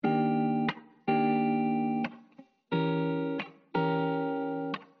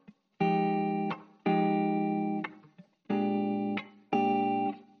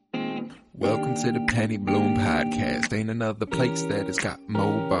Welcome to the Penny Bloom Podcast. Ain't another place that has got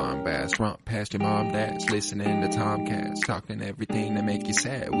more bombast. Romp past your mom, dads, listening to Tomcats, talking everything that make you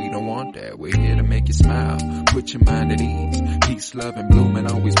sad. We don't want that. We're here to make you smile. Put your mind at ease. Peace, love, and bloom,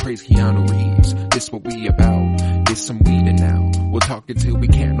 and always praise Keanu Reeves. This what we about. This some weeding now. We'll talk until we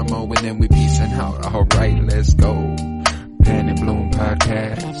can't no more, and then we peacing out. Alright, let's go. Penny Bloom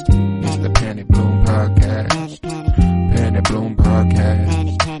Podcast. It's the Penny Bloom Podcast. Penny Bloom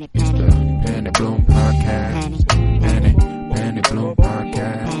Podcast. It's the Penny Bloom Podcast. Penny Bloom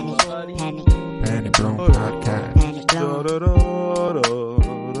Podcast. Penny Bloom Podcast.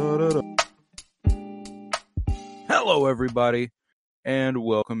 Hello, everybody, and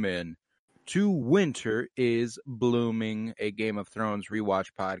welcome in to Winter is Blooming, a Game of Thrones rewatch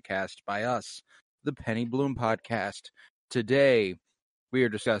podcast by us, the Penny Bloom Podcast. Today, we are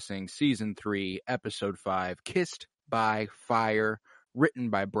discussing Season 3, Episode 5, Kissed by Fire, written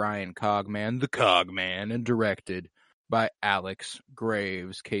by Brian Cogman, the Cogman, and directed by Alex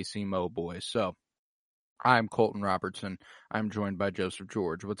Graves, KC Moboy. So, I'm Colton Robertson. I'm joined by Joseph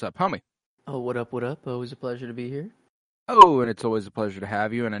George. What's up, homie? Oh, what up, what up? Always a pleasure to be here. Oh, and it's always a pleasure to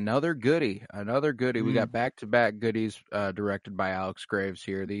have you. And another goodie. We got back-to-back goodies directed by Alex Graves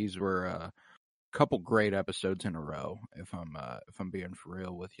here. These were a couple great episodes in a row, if I'm being for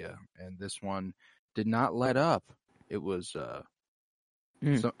real with you. And this one did not let up. It was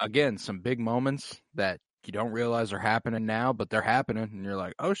some big moments that you don't realize are happening now, but they're happening, and you're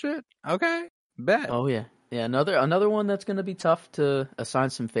like, oh shit, okay, bet. Oh yeah. Yeah, another one that's going to be tough to assign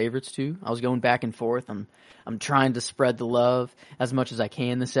some favorites to. I was going back and forth. I'm trying to spread the love as much as I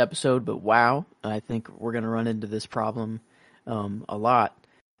can this episode, but wow, I think we're going to run into this problem a lot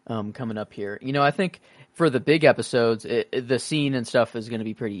coming up here. You know, I think for the big episodes, the scene and stuff is going to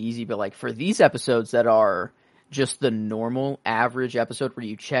be pretty easy, but like for these episodes that are just the normal average episode where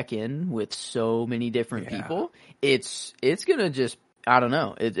you check in with so many different people, it's going to just, I don't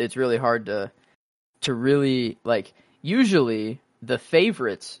know, it's really hard to really, like, usually the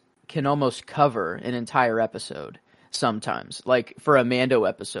favorites can almost cover an entire episode sometimes, like for a Mando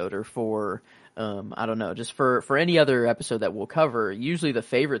episode or for, I don't know, just for any other episode that we'll cover, usually the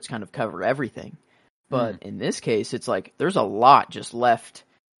favorites kind of cover everything. But in this case, it's like there's a lot just left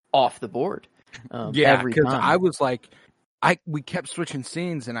off the board. Every time. I was like, we kept switching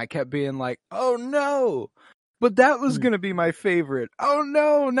scenes and I kept being like, oh no, but that was going to be my favorite. Oh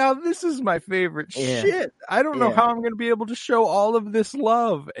no, now this is my favorite. Shit, I don't know how I'm going to be able to show all of this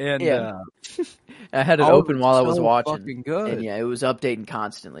love. And I had it open while I was watching. Fucking good. And it was updating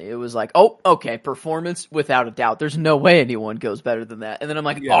constantly. It was like, oh, okay, performance without a doubt. There's no way anyone goes better than that. And then I'm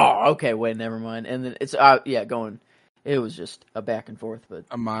like, oh, okay, wait, never mind. And then it's going. It was just a back and forth, but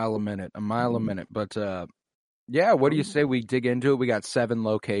a mile a minute. But what do you say we dig into it? We got 7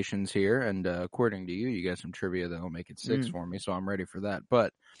 locations here, and according to you, you got some trivia that'll make it 6 for me, so I'm ready for that.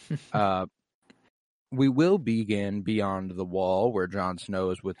 But we will begin beyond the wall, where Jon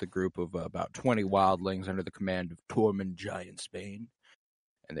Snow is with a group of about 20 wildlings under the command of Tormund Giantsbane,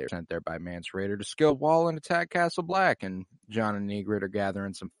 and they're sent there by Mance Rayder to scale wall and attack Castle Black. And Jon and Ygritte are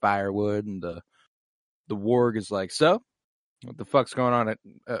gathering some firewood, and the warg is like, so, what the fuck's going on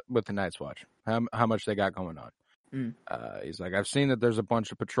with the Night's Watch? How much they got going on? He's like, I've seen that there's a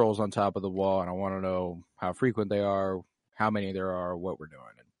bunch of patrols on top of the wall, and I want to know how frequent they are, how many there are, what we're doing.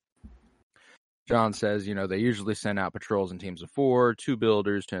 And Jon says, they usually send out patrols in teams of 4, 2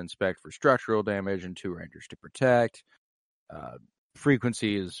 builders to inspect for structural damage, and 2 rangers to protect.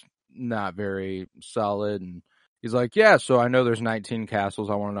 Frequency is not very solid, and he's like, yeah, so I know there's 19 castles.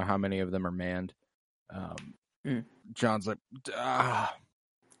 I want to know how many of them are manned. Jon's like,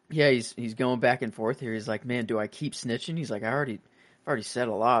 yeah, he's going back and forth here. He's like, man, do I keep snitching? He's like, I've already said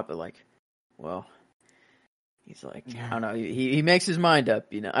a lot, but like, well, he's like, I don't know. He makes his mind up,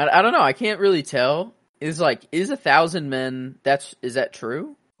 I don't know. I can't really tell. Is 1,000 men? Is that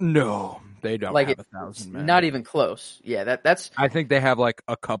true? No, they don't have 1,000 men. Not even close. Yeah, that's. I think they have like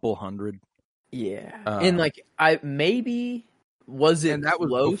a couple hundred. Yeah, and was it? And that was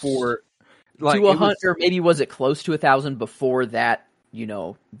close before. Like to 100, or maybe was it close to 1,000 before that?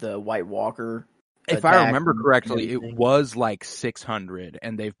 The White Walker. If I remember correctly, it was like 600,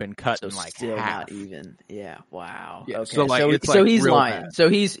 and they've been cut in like still half. Not even. Yeah. Wow. Yeah, okay. So he's lying. Bad. So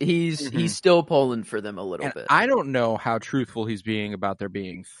he's still pulling for them a little bit. I don't know how truthful he's being about there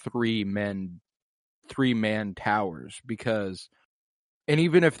being 3-man towers, because, and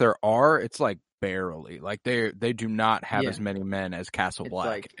even if there are, it's like barely. Like they do not have as many men as Castle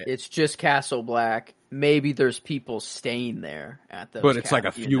Black. It's just Castle Black. Maybe there's people staying there at those. But it's like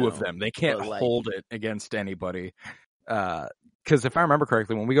a few of them. They can't hold it against anybody. because if I remember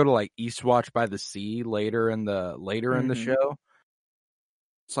correctly, when we go to like Eastwatch by the Sea later in the show,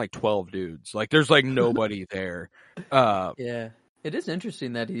 it's like 12 dudes. Like there's like nobody there. Yeah, it is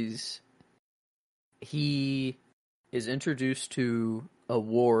interesting that he is introduced to a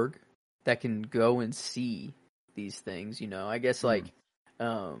warg that can go and see these things. You know, I guess like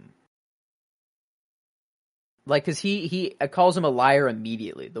because he calls him a liar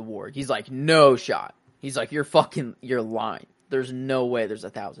immediately. The warg, he's like, no shot. He's like, you're lying. There's no way there's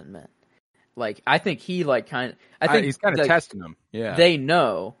 1,000 men. Like, I think he like kind of. I think he's kind of testing them. Yeah, they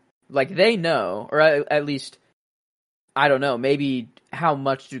know, or at least I don't know. Maybe how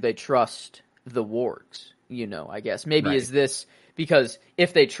much do they trust the wargs? You know, I guess maybe is this because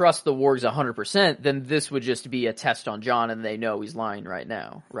if they trust the wargs 100%, then this would just be a test on John, and they know he's lying right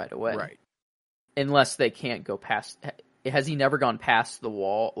away. Right. Unless they can't go past. Has he never gone past the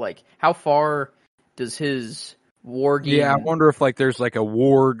wall? Like, how far does his warging? Yeah, I wonder if like there's like a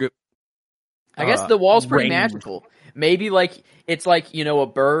warg. I guess the wall's pretty range. magical. Maybe like it's like, you know, a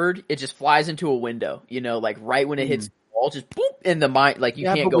bird, it just flies into a window, you know, like right when it hits the wall, just boop in the mind, like you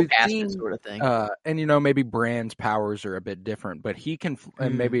can't go past it sort of thing. And you know, maybe Brand's powers are a bit different, but he can,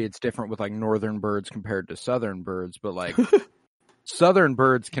 and maybe it's different with like northern birds compared to southern birds, but like southern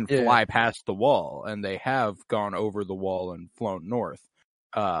birds can fly past the wall, and they have gone over the wall and flown north.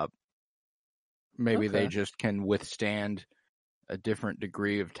 Maybe they just can withstand a different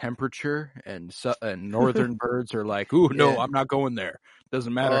degree of temperature, and northern birds are like, ooh, no, I'm not going there.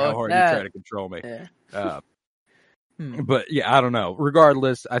 Doesn't matter how hard you try to control me. But yeah, I don't know.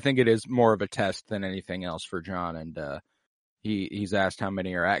 Regardless, I think it is more of a test than anything else for John. And he's asked how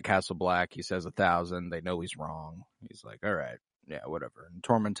many are at Castle Black. He says 1,000. They know he's wrong. He's like, all right, yeah, whatever. And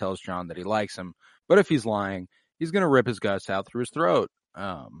Tormund tells John that he likes him, but if he's lying, he's going to rip his guts out through his throat.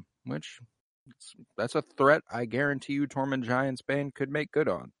 Which that's a threat I guarantee you Tormund Giantsbane could make good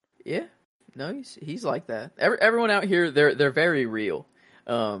on. Yeah, no, he's like that. Everyone out here, they're very real,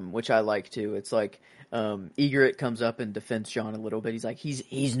 which I like too. It's like Egret comes up and defends John a little bit. He's like,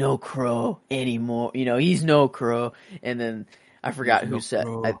 he's no crow anymore. You know, he's no crow. And then I forgot who said.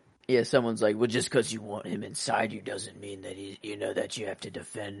 Someone's like, well, just because you want him inside you doesn't mean that that you have to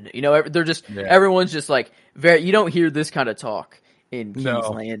defend. You know, they're just everyone's just like very. You don't hear this kind of talk in King's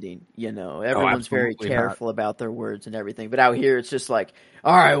Landing. You know, everyone's very careful about their words and everything. But out here, it's just like,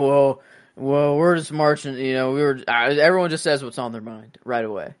 all right, well, we're just marching. You know, everyone just says what's on their mind right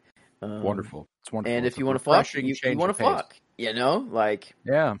away. Wonderful. It's wonderful. And if you want to fuck, you want to fuck. You know, like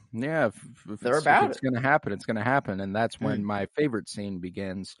if they're about it's going to happen, it's going to happen, and that's when my favorite scene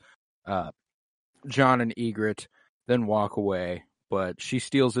begins. John and Egret then walk away, but she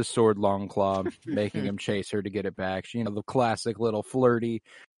steals his sword Longclaw, making him chase her to get it back. She, the classic little flirty,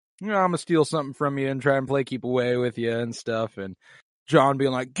 I'm gonna steal something from you and try and play keep away with you and stuff. And John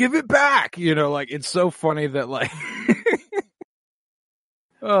being like, give it back, like it's so funny that like.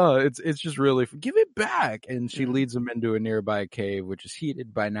 Oh, it's just really give it back, and she leads him into a nearby cave, which is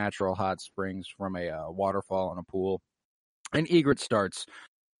heated by natural hot springs from a waterfall and a pool. And Egret starts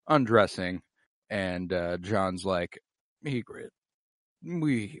undressing, and John's like, Egret,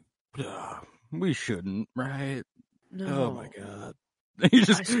 we shouldn't, right? No. Oh my god.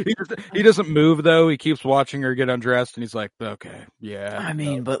 He doesn't move though. He keeps watching her get undressed, and he's like, "Okay, yeah." I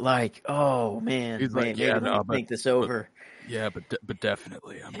mean, but like, oh man, he's like, think this over. But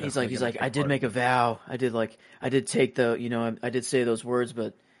definitely. He's like, I did make a vow. I did take the, I did say those words,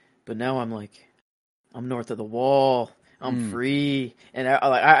 but now I'm like, I'm north of the wall. I'm free, and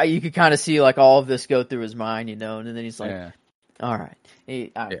you could kind of see like all of this go through his mind, and then he's like, all right,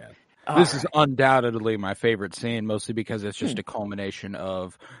 This is undoubtedly my favorite scene, mostly because it's just a culmination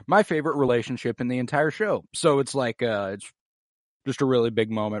of my favorite relationship in the entire show. So it's like it's just a really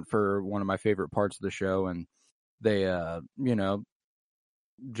big moment for one of my favorite parts of the show, and they,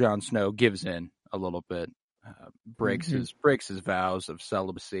 Jon Snow gives in a little bit, breaks his vows of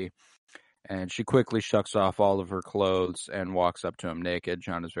celibacy, and she quickly shucks off all of her clothes and walks up to him naked.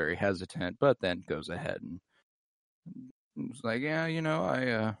 Jon is very hesitant, but then goes ahead and is like,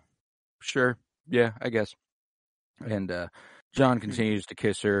 sure. Yeah, I guess. And John continues to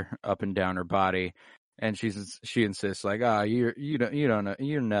kiss her up and down her body, and she insists like, you don't know,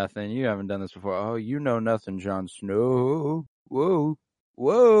 you're nothing. You haven't done this before. Oh, you know nothing, Jon Snow. Whoa.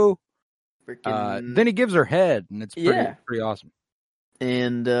 Then he gives her head, and it's pretty awesome.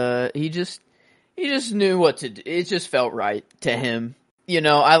 And he just knew what to do. It just felt right to him.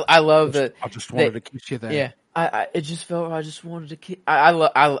 I love that. I just wanted to kiss you there. Yeah. I just wanted to kiss. I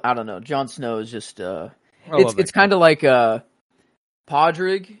don't know. Jon Snow is just it's kind of like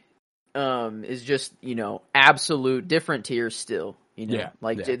Podrick is just, absolute different tiers still.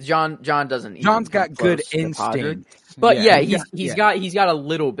 John doesn't. John's even got good Padre. instincts, but he's got a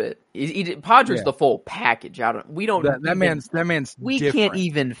little bit. Padre's the full package. That man's we different. Can't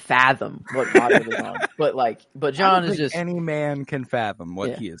even fathom what Padre was on. But John is just any man can fathom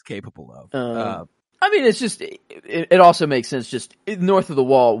what he is capable of. It's just it also makes sense. Just north of the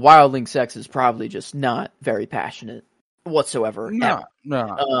wall, wildling sex is probably just not very passionate whatsoever. No.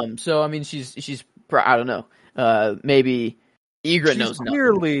 So she's I don't know. Maybe Egret knows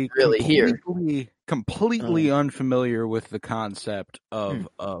clearly really completely unfamiliar with the concept of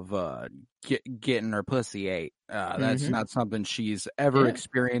getting her pussy ate. That's not something she's ever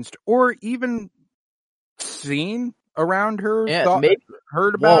experienced or even seen around her.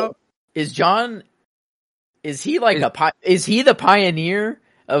 Heard about. Is he the pioneer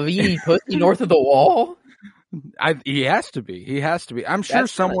of eating pussy north of the wall? He has to be. I'm sure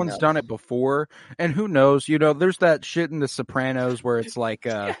someone's done it before, and who knows? There's that shit in The Sopranos where it's like,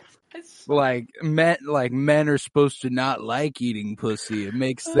 men are supposed to not like eating pussy. It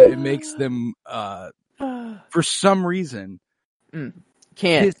makes them for some reason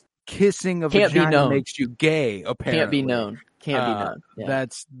kissing a vagina makes you gay. Apparently, can't be known. Yeah.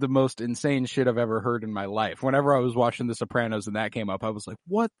 That's the most insane shit I've ever heard in my life. Whenever I was watching The Sopranos and that came up, I was like,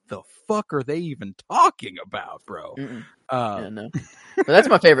 what the fuck are they even talking about, bro? No. But that's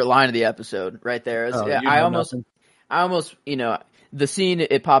my favorite line of the episode right there. I almost, the scene,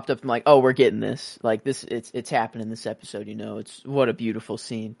 it popped up, I'm like, oh, we're getting this. Like this, it's happening in this episode, it's what a beautiful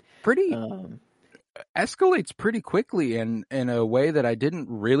scene. Escalates pretty quickly in a way that I didn't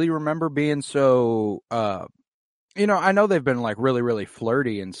really remember being so, I know they've been like really, really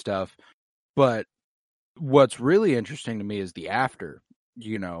flirty and stuff, but what's really interesting to me is the after,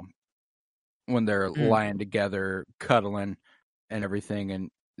 when they're lying together, cuddling and everything.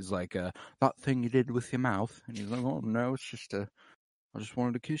 And he's like, that thing you did with your mouth. And he's like, oh no, it's just I just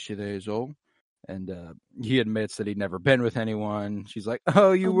wanted to kiss you there, is all. And he admits that he'd never been with anyone. She's like,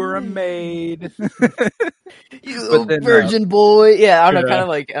 oh, you were a maid. You little virgin boy. Yeah, I don't know, kind of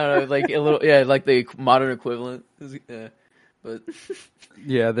like, a little, like the modern equivalent. But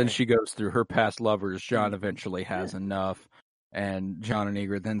then she goes through her past lovers. John eventually has enough. And John and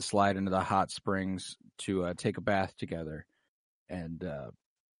Egret then slide into the hot springs to take a bath together. And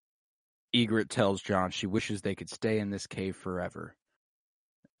Egret tells John she wishes they could stay in this cave forever.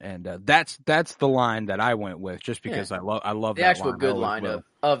 And that's the line that I went with, just because I love the that actual line. good line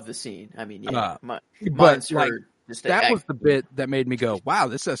of the scene. But like that was the bit that made me go, "Wow,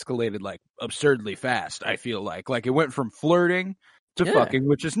 this escalated like absurdly fast." I feel like it went from flirting to fucking,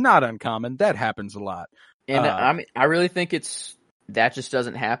 which is not uncommon. That happens a lot. And I really think that just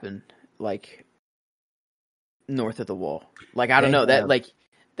doesn't happen like north of the wall. Like I don't know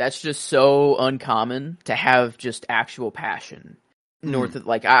that's just so uncommon to have just actual passion. North of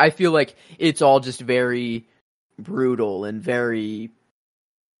I feel like it's all just very brutal and very,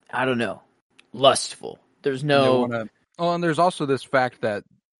 I don't know, lustful. There's no. And there's also this fact that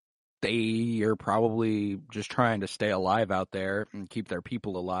they are probably just trying to stay alive out there and keep their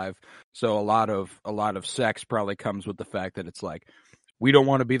people alive. So a lot of sex probably comes with the fact that it's like, we don't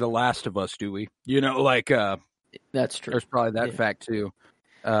want to be the last of us, do we? That's true. There's probably that fact too.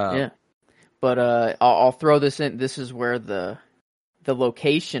 But I'll throw this in. This is where the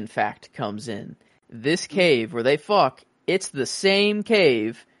location fact comes in. This cave where they fuck, it's the same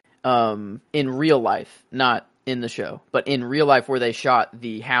cave in real life, not in the show, but in real life where they shot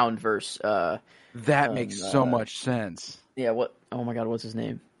the Hound verse. That makes so much sense. Yeah, oh my god, what's his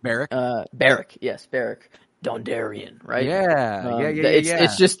name? Barrack? Barrack, yes, Barrack. Dondarrion, right? Yeah.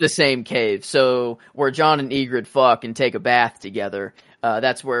 It's just the same cave. So where John and Egret fuck and take a bath together,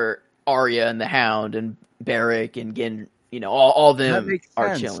 that's where Arya and the Hound and Barrack and Gen, all them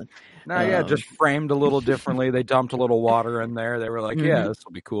are chilling. No, just framed a little differently. They dumped a little water in there. They were like, this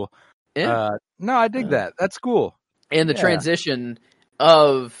will be cool. Yeah. No, I dig that. That's cool. And the transition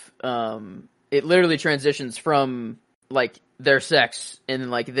of, it literally transitions from like their sex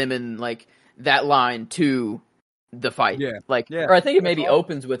and like them in like that line to the fight. Yeah. Or I think it maybe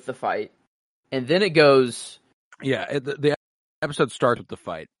opens with the fight and then it goes. Yeah. The episode starts with the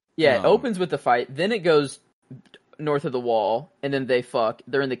fight. Yeah. It opens with the fight. Then it goes north of the wall and then they fuck.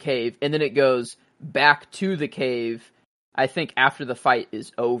 They're in the cave and then it goes back to the cave. I think after the fight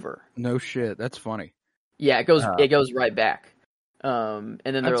is over. No shit. That's funny. Yeah. It goes right back. And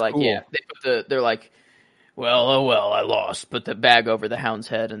then they're like, cool. They're like, well, I lost. Put the bag over the Hound's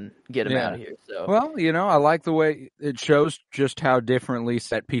head and get him out of here. So. Well, I like the way it shows just how differently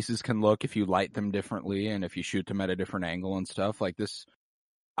set pieces can look if you light them differently and if you shoot them at a different angle and stuff like this.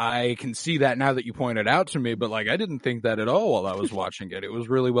 I can see that now that you pointed out to me, but like I didn't think that at all while I was watching it. It was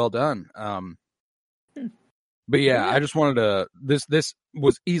really well done. But yeah, I just wanted to. This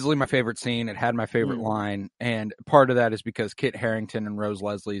was easily my favorite scene. It had my favorite line, and part of that is because Kit Harington and Rose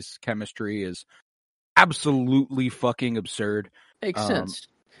Leslie's chemistry is absolutely fucking absurd. Makes sense.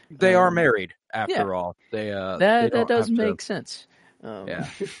 They are married after all. They that does make sense. Yeah,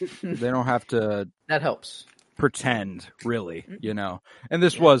 they don't have to. That helps. Pretend, really, you know. And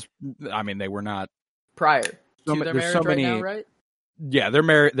this was, I mean, they were not prior to their marriage right now, right? Yeah, they're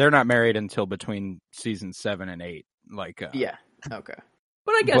married. They're not married until between season 7 and 8. Like, yeah, okay.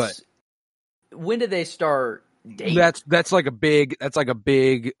 But I guess when did they start dating? That's like a big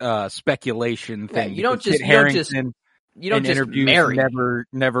speculation thing. Yeah, you don't just marry.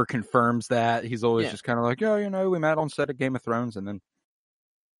 Never confirms that. He's always just kind of like, oh, you know, we met on set of Game of Thrones, and then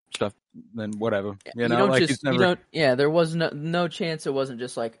stuff, then whatever. You know, like there was no chance it wasn't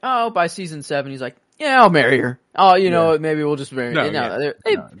just like, oh, by season 7 he's like, yeah, I'll marry her. Oh, you know, maybe we'll just marry her.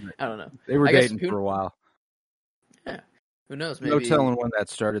 I don't know. They were dating for a while. Yeah. Who knows? Maybe, no telling when that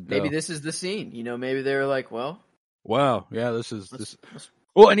started, though. Maybe this is the scene. You know, maybe they were like, well, yeah, this is this.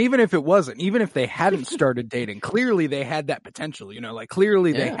 Well, and even if it wasn't, even if they hadn't started dating, clearly they had that potential, you know, like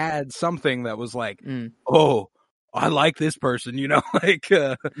clearly they had something that was like, oh, I like this person, you know, like,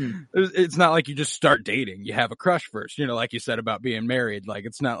 it's not like you just start dating. You have a crush first, you know, like you said about being married. Like,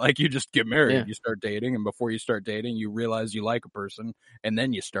 it's not like you just get married. You start dating, and before you start dating, you realize you like a person, and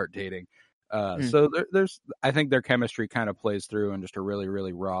then you start dating. So I think their chemistry kind of plays through in just a really,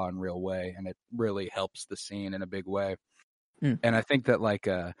 really raw and real way, and it really helps the scene in a big way. And I think that like,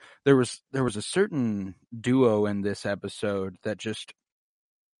 there was a certain duo in this episode that just,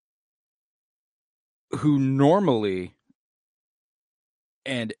 who normally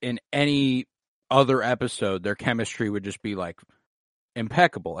and in any other episode their chemistry would just be like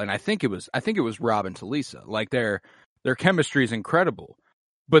impeccable, and I think it was Rob and Talisa. Like their chemistry is incredible,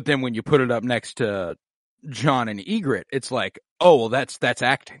 but then when you put it up next to John and Egret, it's like, oh well, that's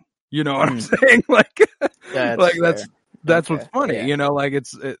acting, you know what I'm saying? Like that's what's funny, you know, like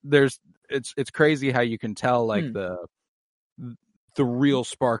it's crazy how you can tell like the real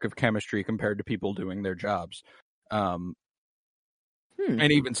spark of chemistry compared to people doing their jobs. And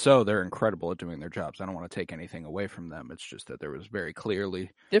even so, they're incredible at doing their jobs. I don't want to take anything away from them. It's just that there was very clearly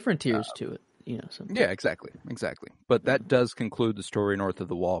different tiers to it, you know. Sometimes. Yeah, exactly. But that does conclude the story north of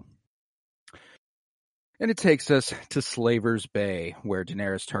the Wall. And it takes us to Slaver's Bay, where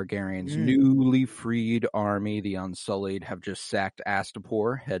Daenerys Targaryen's newly freed army, the Unsullied, have just sacked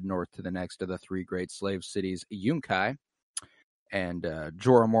Astapor, head north to the next of the 3 great slave cities, Yunkai. And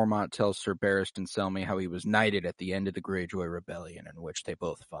Jorah Mormont tells Sir Barristan Selmy how he was knighted at the end of the Greyjoy Rebellion, in which they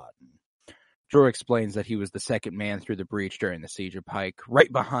both fought. And Jorah explains that he was the second man through the breach during the Siege of Pike,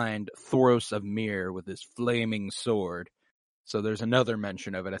 right behind Thoros of Myr with his flaming sword. So there's another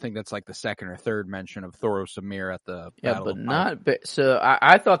mention of it. I think that's like the second or third mention of Thoros of Myr at the Battle of Pike. So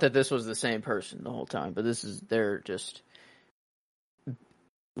I thought that this was the same person the whole time, but they're just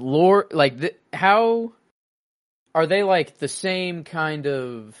lore. Like how are they like the same kind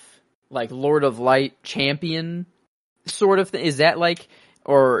of like Lord of Light champion sort of thing? Is that like,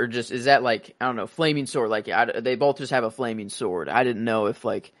 or just is that like, I don't know, flaming sword? Like they both just have a flaming sword. I didn't know if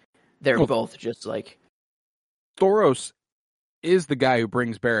like they're both just like Thoros is the guy who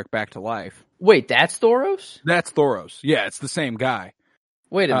brings Beric back to life. Wait, that's Thoros? That's Thoros. Yeah, it's the same guy.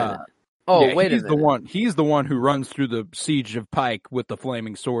 Wait a minute. Wait a minute. He's the one who runs through the Siege of Pike with the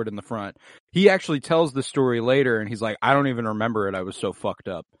flaming sword in the front. He actually tells the story later, and he's like, I don't even remember it. I was so fucked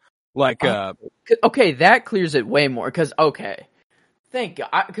up. Like, okay, that clears it way more. Thank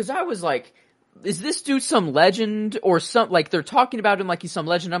God. Because I was like, is this dude some legend or some, like, they're talking about him like he's some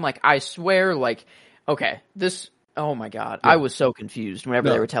legend. I'm like, I swear, like, okay, oh my God. Yeah. I was so confused whenever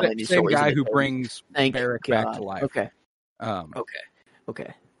they were telling these stories. Same guy who brings Beric back to life. Okay.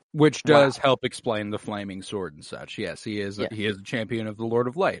 Okay. Which does help explain the flaming sword and such. Yes, he is a champion of the Lord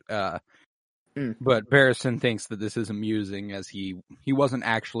of Light. But Barristan thinks that this is amusing as he wasn't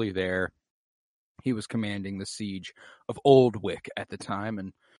actually there. He was commanding the siege of Oldwick at the time,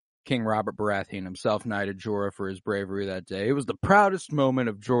 and King Robert Baratheon himself knighted Jorah for his bravery that day. It was the proudest moment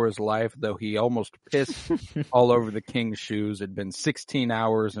of Jorah's life, though he almost pissed all over the king's shoes. It had been 16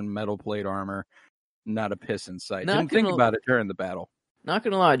 hours in metal plate armor. Not a piss in sight. Didn't think about it during the battle. Not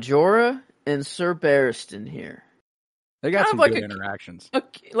gonna lie, Jorah and Sir Barristan here. They got some good interactions.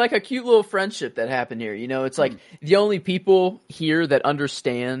 Like a cute little friendship that happened here. You know, it's like the only people here that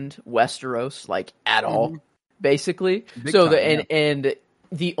understand Westeros, like, at all, basically. Big time, and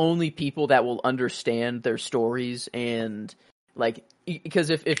the only people that will understand their stories and Like, because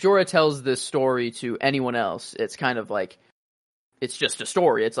if Jorah tells this story to anyone else, it's kind of like, it's just a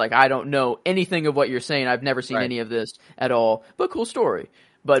story. It's like, I don't know anything of what you're saying. I've never seen any of this at all, but cool story.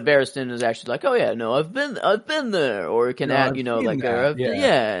 But Barristan is actually like, oh yeah, no, I've been there, or it can add,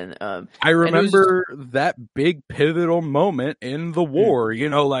 and I remember that big pivotal moment in the war.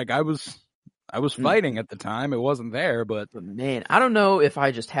 Like I was fighting at the time. It wasn't there, but man, I don't know if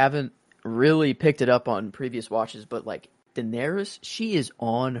I just haven't really picked it up on previous watches, but like Daenerys, she is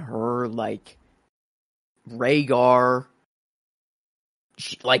on her like Rhaegar.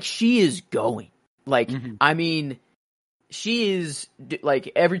 She is going. Like, I mean, she is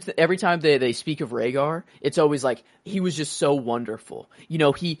like every time they speak of Rhaegar, it's always like he was just so wonderful.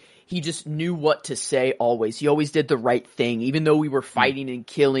 He just knew what to say always. He always did the right thing, even though we were fighting and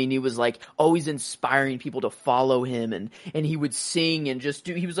killing. He was like always inspiring people to follow him, and he would sing and just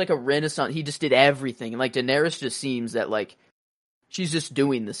do. He was like a renaissance. He just did everything. And like Daenerys just seems that like she's just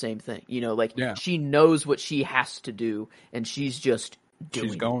doing the same thing. She knows what she has to do, and she's just doing.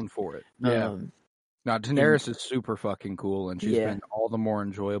 She's going for it. Yeah. Now, Daenerys is super fucking cool, and she's been all the more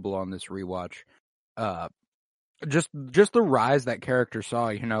enjoyable on this rewatch. Just the rise that character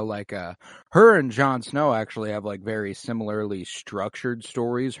saw, her and Jon Snow actually have like very similarly structured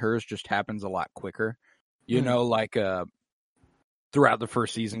stories. Hers just happens a lot quicker, throughout the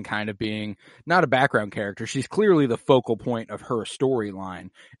first season, kind of being not a background character. She's clearly the focal point of her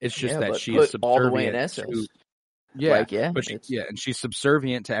storyline. It's just that she is subservient all the way in Essos. And she's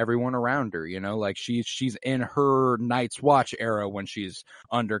subservient to everyone around her. Like she's in her Night's Watch era when she's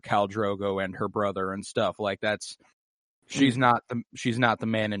under Khal Drogo and her brother and stuff. Like she's not the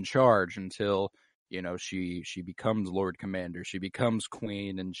man in charge until she becomes Lord Commander, she becomes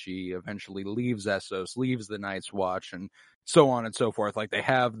Queen, and she eventually leaves Essos, leaves the Night's Watch, and so on and so forth. Like they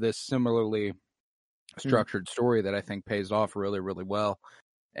have this similarly structured story that I think pays off really, really well.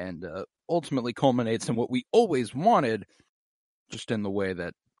 And ultimately culminates in what we always wanted, just in the way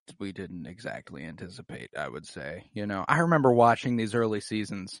that we didn't exactly anticipate, I would say. I remember watching these early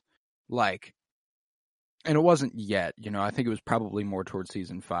seasons, and it wasn't yet, I think it was probably more towards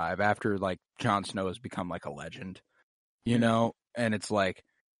season 5, after, Jon Snow has become, a legend, and it's like,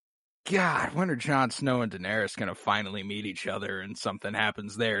 God, when are Jon Snow and Daenerys going to finally meet each other and something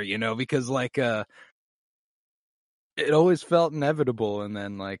happens there, because, it always felt inevitable, and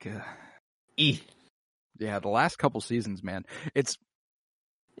then the last couple seasons, man, it's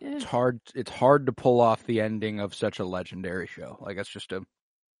hard to pull off the ending of such a legendary show. Like it's just a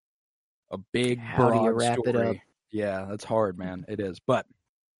big How do you broad wrap story. it up? Yeah, that's hard, man. It is. But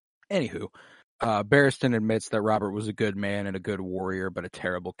anywho, Barristan admits that Robert was a good man and a good warrior, but a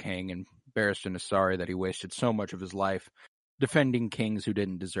terrible king, and Barristan is sorry that he wasted so much of his life defending kings who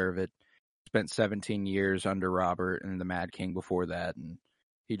didn't deserve it. Spent 17 years under Robert and the Mad King before that, and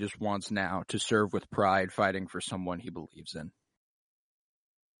he just wants now to serve with pride, fighting for someone he believes in.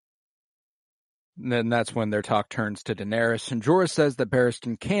 And then that's when their talk turns to Daenerys, and Jorah says that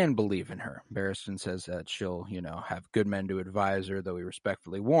Barristan can believe in her. Barristan says that she'll, have good men to advise her, though he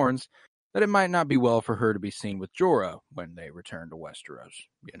respectfully warns that it might not be well for her to be seen with Jorah when they return to Westeros.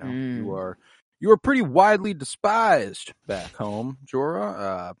 You are pretty widely despised back home,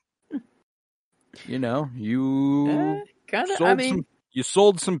 Jorah. You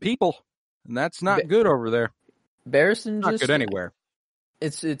sold some people, and that's not good over there. Barristan not just good anywhere.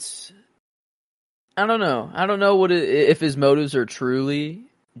 It's. I don't know. I don't know if his motives are truly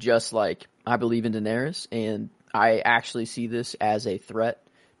just like I believe in Daenerys, and I actually see this as a threat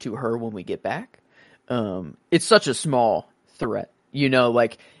to her when we get back. It's such a small threat,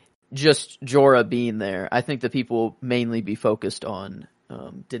 just Jorah being there. I think that people will mainly be focused on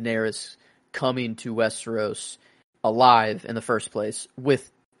Daenerys coming to Westeros alive in the first place with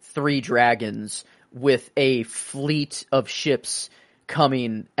 3 dragons, with a fleet of ships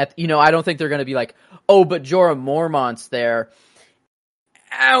coming at, I don't think they're going to be like, oh, but Jorah Mormont's there.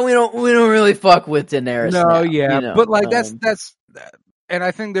 We don't really fuck with Daenerys. No, now, yeah, but that's, and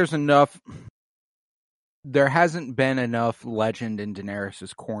I think there's enough. There hasn't been enough legend in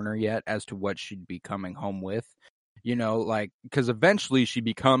Daenerys' corner yet as to what she'd be coming home with. Because eventually she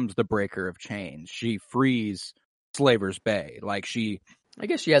becomes the breaker of chains. She frees Slaver's Bay. I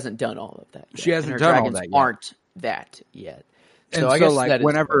guess she hasn't done all of that yet. She hasn't done all that yet. Aren't that yet. So I guess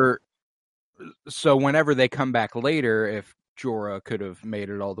whenever they come back later, if Jorah could have made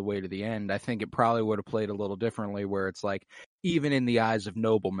it all the way to the end, I think it probably would have played a little differently, where it's like, even in the eyes of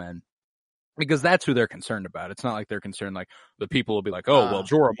noblemen, Because that's who they're concerned about. It's not like they're concerned like the people will be like, oh, well,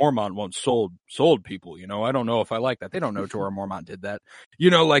 Jorah Mormont once sold people. I don't know if I like that. They don't know Jorah Mormont did that.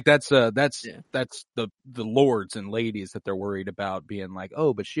 Like that's the lords and ladies that they're worried about being like,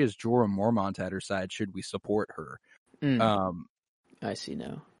 oh, but she has Jorah Mormont at her side. Should we support her? I see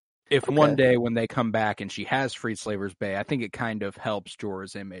now. If one day when they come back and she has freed Slaver's Bay, I think it kind of helps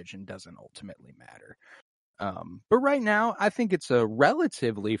Jorah's image and doesn't ultimately matter. But right now, I think it's a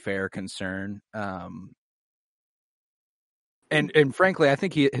relatively fair concern. And frankly, I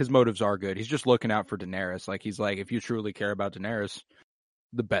think his motives are good. He's just looking out for Daenerys. Like, he's like, if you truly care about Daenerys,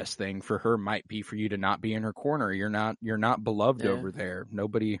 the best thing for her might be for you to not be in her corner. You're not beloved over there.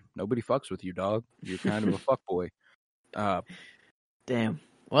 Nobody fucks with you, dog. You're kind of a fuckboy. Damn.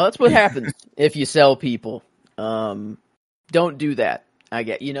 Well, that's what happens if you sell people. Don't do that. I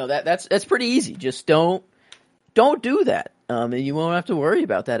get, that's pretty easy. Just don't do that. And you won't have to worry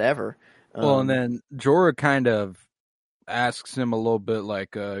about that ever. And then Jorah kind of asks him a little bit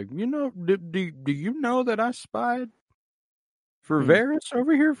like, do you know that I spied for Varys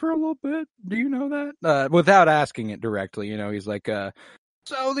over here for a little bit? Do you know that? Without asking it directly, he's like,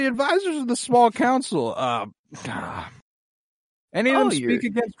 so the advisors of the small council, any of them speak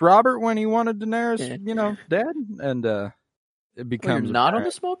against Robert when he wanted Daenerys, dead? And it becomes you're not on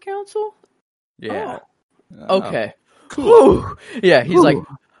the small council? Yeah. Oh. Okay. Cool. Whew. Yeah, he's like,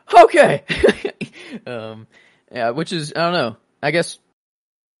 okay. Which is, I don't know. I guess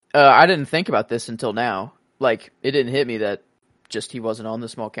I didn't think about this until now. Like, it didn't hit me that just he wasn't on the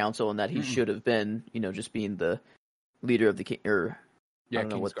small council and that he should have been, just being the leader of the king, or I don't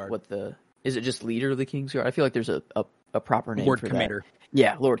know what the, is it just leader of the Kingsguard? I feel like there's a proper name Lord for Commander. that.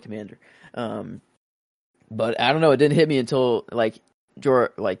 Yeah, Lord Commander. But I don't know. It didn't hit me until like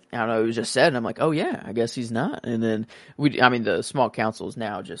Jorah, like I don't know. It was just said, and I'm like, oh yeah, I guess he's not. And then the small council is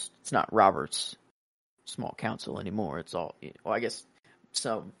now just it's not Robert's small council anymore. It's all I guess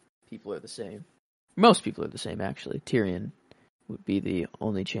some people are the same. Most people are the same actually. Tyrion would be the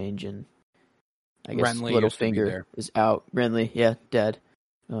only change, and I guess Renly Littlefinger is out. Renly, yeah, dead.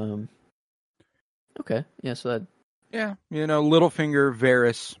 Okay, yeah, so that. Yeah, Littlefinger,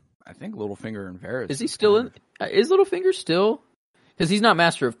 Varys. I think Littlefinger and Varys. Is he still in? Is Littlefinger still? Because he's not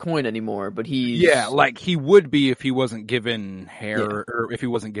Master of Coin anymore, but he's... Yeah, like he would be if he wasn't given hair or if he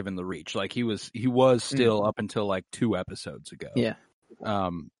wasn't given the reach. Like he was still up until like 2 episodes ago. Yeah.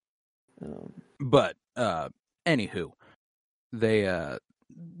 But anywho,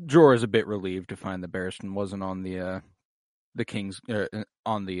 Jorah's a bit relieved to find that Barristan wasn't on the King's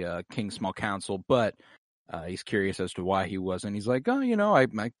King's Small Council, but he's curious as to why he wasn't. He's like,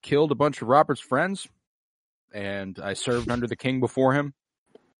 I killed a bunch of Robert's friends, and I served under the king before him.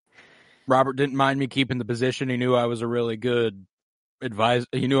 Robert didn't mind me keeping the position. He knew I was a really good advisor.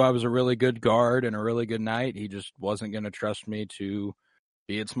 He knew I was a really good guard and a really good knight. He just wasn't going to trust me to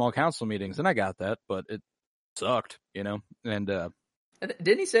be at small council meetings, and I got that, but it sucked, And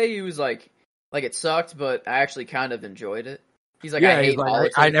didn't he say he was like it sucked, but I actually kind of enjoyed it? He's like, yeah, I hate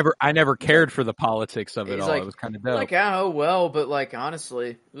politics. I never cared for the politics of it all. It was kind of dope. Like, oh, well, but like,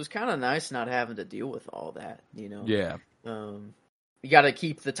 honestly, it was kind of nice not having to deal with all that, Yeah. You got to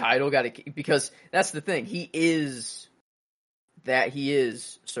keep the title, because that's the thing. He is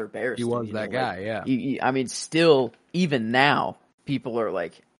Sir Barristan. He was that guy, yeah. Still, even now, people are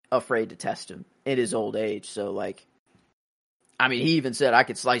like afraid to test him in his old age. So like, he even said, I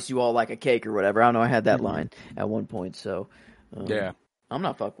could slice you all like a cake or whatever. I don't know. I had that line at one point. So, yeah, I'm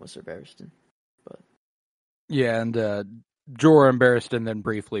not fucking with Sir Barristan, but yeah, and Jorah and Barristan then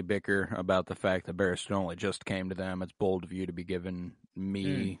briefly bicker about the fact that Barristan only just came to them. It's bold of you to be giving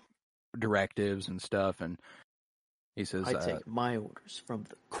me directives and stuff, and he says, I take my orders from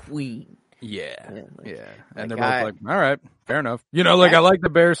the Queen. Yeah. And they're both like, all right, fair enough. I like the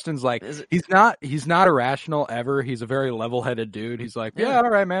Barristan's like, he's not irrational ever. He's a very level-headed dude. He's like, yeah, all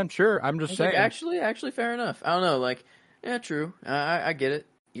right, man, sure. I'm just saying. Like, actually, fair enough. I don't know, like, yeah, true. I get it.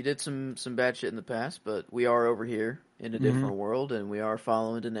 You did some bad shit in the past, but we are over here in a different world, and we are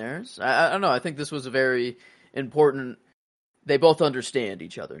following Daenerys. I don't know. I think this was a very important. They both understand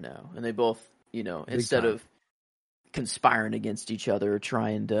each other now, and they both, instead of conspiring against each other or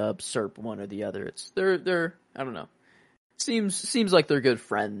trying to usurp one or the other, they're I don't know. Seems like they're good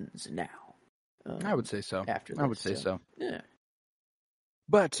friends now. I would say so. After this, I would say so. Yeah.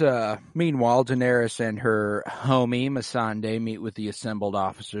 But meanwhile, Daenerys and her homie, Missandei, meet with the assembled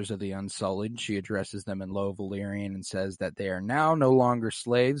officers of the Unsullied. She addresses them in Low Valyrian and says that they are now no longer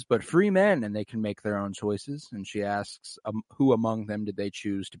slaves, but free men, and they can make their own choices. And she asks who among them did they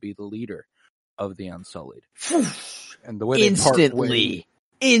choose to be the leader of the Unsullied. And the way instantly,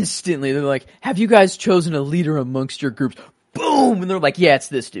 instantly they're like, have you guys chosen a leader amongst your groups? Boom! And they're like, yeah, it's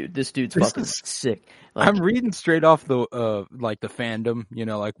this dude. This dude's fucking sick. Like, I'm reading straight off the like the fandom,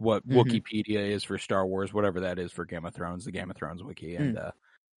 like what Wikipedia is for Star Wars, whatever that is for Game of Thrones, the Game of Thrones wiki, and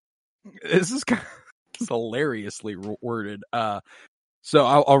this is kind of hilariously worded. So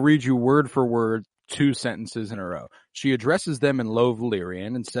I'll read you word for word 2 sentences in a row. She addresses them in Low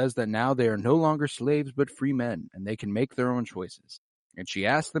Valyrian and says that now they are no longer slaves but free men, and they can make their own choices. And she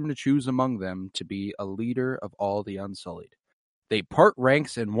asks them to choose among them to be a leader of all the Unsullied. They part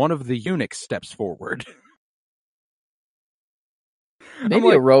ranks, and one of the eunuchs steps forward. maybe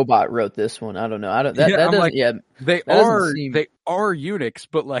a robot wrote this one. I don't know. That doesn't. Yeah, they are eunuchs,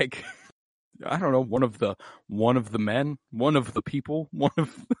 but like, I don't know. One of the men, one of the people,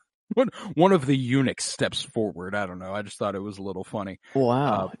 one of the eunuchs steps forward. I don't know. I just thought it was a little funny.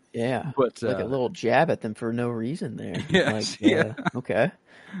 Wow. Yeah. But like a little jab at them for no reason there. Yes. Yeah. Okay.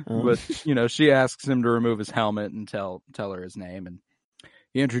 But she asks him to remove his helmet and tell her his name, and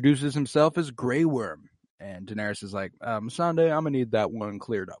he introduces himself as Grey Worm. And Daenerys is like, Missandei, I'm gonna need that one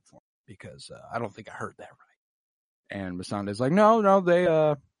cleared up for me because I don't think I heard that right. And Missandei's like, no, they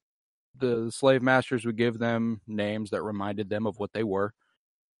the slave masters would give them names that reminded them of what they were,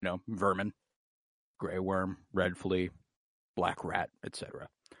 vermin, Grey Worm, Red Flea, Black Rat, etc.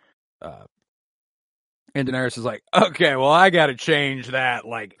 And Daenerys is like, okay, well, I gotta change that,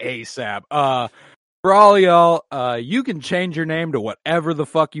 like, ASAP. For all y'all, you can change your name to whatever the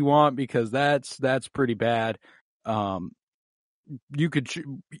fuck you want, because that's pretty bad. You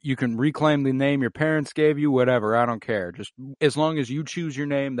can reclaim the name your parents gave you, whatever, I don't care. Just as long as you choose your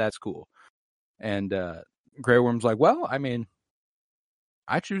name, that's cool. And Grey Worm's like, well, I mean,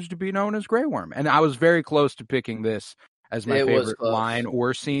 I choose to be known as Grey Worm. And I was very close to picking this as my favorite line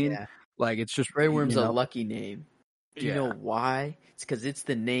or scene. Yeah. Like, it's just Grey Worm's a lucky name. Do you know why? It's because it's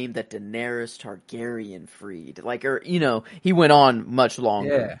the name that Daenerys Targaryen freed. Like, he went on much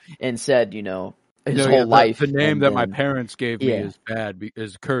longer and said, his whole life. The name that my parents gave me is bad,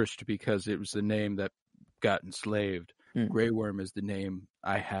 is cursed because it was the name that got enslaved. Grey Worm is the name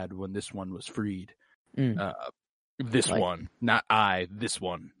I had when this one was freed. This one, not I. This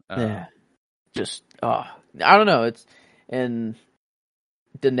one. Just I don't know. And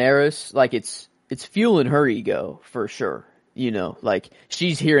Daenerys, like it's fueling her ego for sure. Like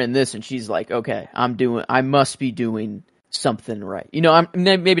she's hearing this and she's like, okay, I must be doing something right. I'm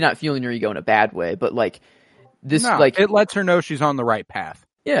maybe not fueling her ego in a bad way, but like this, it lets her know she's on the right path.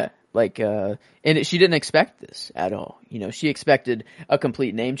 Yeah. Like, and she didn't expect this at all. She expected a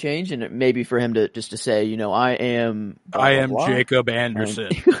complete name change and maybe for him to say, I am Jacob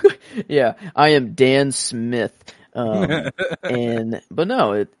Anderson. Yeah. I am Dan Smith. But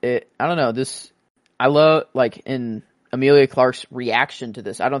no, I don't know. I love, like, in Emilia Clarke's reaction to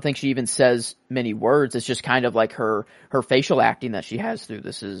this, I don't think she even says many words. It's just kind of like her facial acting that she has through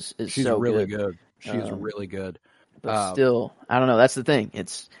this is she's so really good. She's really good. But still, I don't know. That's the thing.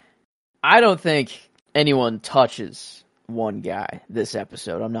 I don't think anyone touches one guy this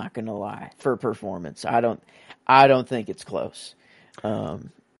episode. I'm not gonna lie, for performance. I don't think it's close.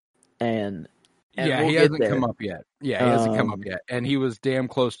 And he hasn't come up yet. Yeah, he hasn't come up yet. And he was damn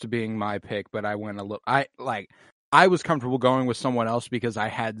close to being my pick, but I went a little. I was comfortable going with someone else because I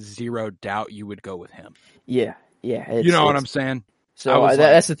had zero doubt you would go with him. Yeah. You know what I'm saying? So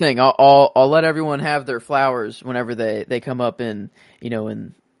that's the thing. I'll let everyone have their flowers whenever they come up in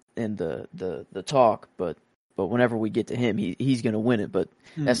the talk, but whenever we get to him, he's gonna win it. But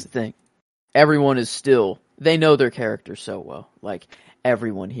that's the thing. Everyone is still, they know their character so well. Like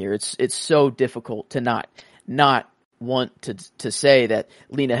everyone here, it's so difficult to not want to say that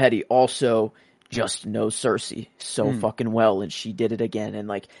Lena Headey also just knows Cersei so fucking well, and she did it again.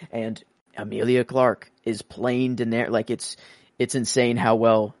 And Emilia Clarke is playing Daenerys. Like it's insane how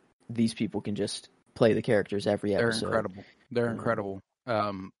well these people can just play the characters every episode. They're incredible.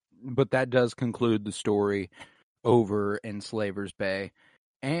 But that does conclude the story over in Slaver's Bay.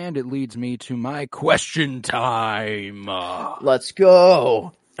 And it leads me to my question time. Let's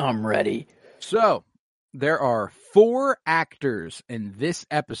go. I'm ready. So, there are 4 actors in this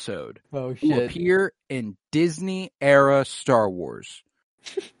episode who appear in Disney-era Star Wars.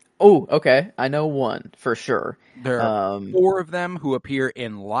 Oh, okay. I know one for sure. There are 4 of them who appear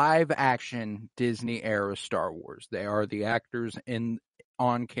in live-action Disney-era Star Wars. They are the actors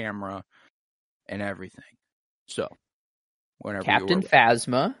on camera and everything. So, whenever Captain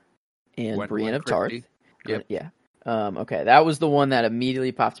Phasma and Brienne of Tarth. Yep. Yeah. Okay, that was the one that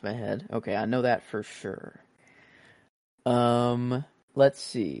immediately popped in my head. Okay, I know that for sure. Let's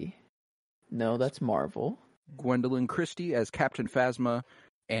see. No, that's Marvel. Gwendolyn Christie as Captain Phasma,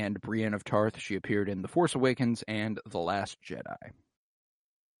 and Brienne of Tarth. She appeared in The Force Awakens and The Last Jedi.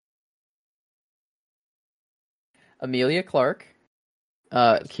 Emilia Clarke,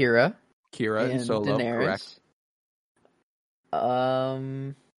 Yes. Kira, Kira and Solo, Daenerys.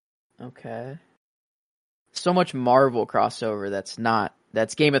 correct. Okay. So much Marvel crossover.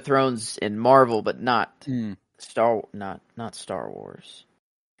 That's Game of Thrones in Marvel, but not Star Wars.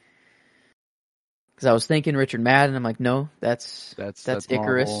 Because I was thinking Richard Madden. I'm like, no, that's Icarus.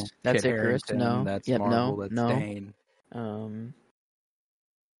 Marvel. That's Kit Icarus. Harington, No, that's yep, Marvel. no, That's no. Dane.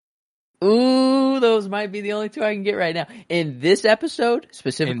 Ooh, those might be the only two I can get right now. In this episode,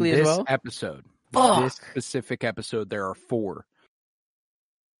 specifically In as this well? episode, Fuck. this specific episode, there are 4.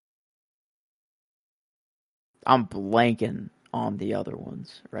 I'm blanking on the other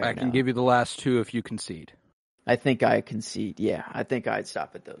ones right now. I can give you the last 2 if you concede. I think I concede. Yeah, I think I'd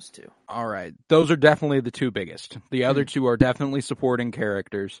stop at those 2. All right. Those are definitely the 2 biggest. The other 2 are definitely supporting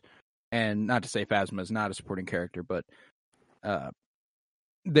characters. And not to say Phasma is not a supporting character, but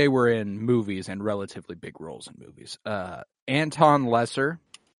they were in movies and relatively big roles in movies. Anton Lesser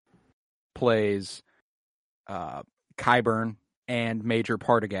plays Qyburn and Major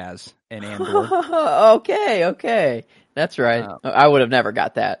Partagaz in Andor. Okay. That's right. I would have never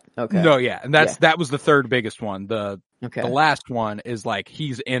got that. Okay. No, yeah. And that was the third biggest one. The last one is like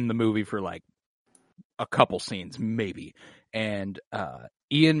he's in the movie for like a couple scenes, maybe. And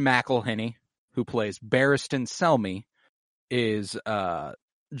Ian McElhinney, who plays Barristan Selmy, is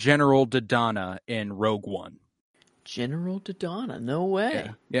General Dodonna in Rogue One. General Dodonna, no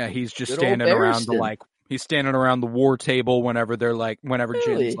way. Yeah, he's just Good standing old around Barristan. he's standing around the war table whenever Really?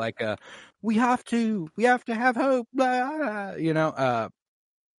 Jin's like, we have to have hope, blah, blah, you know.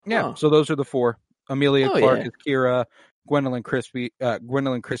 Yeah, so those are the 4. Amelia Clarke is Kira, Gwendolyn Christie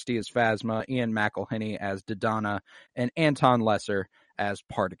as Phasma, Ian McElhinney as Dodonna, and Anton Lesser as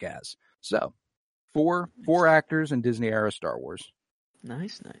Partagaz. So, 4 actors in Disney era Star Wars.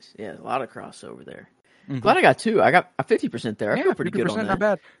 Nice. Yeah, a lot of crossover there. Mm-hmm. Glad I got 2. I got a 50% there. I feel pretty good on that. Not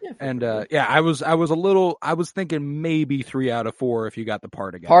bad. Yeah, and I was thinking maybe 3 out of 4 if you got the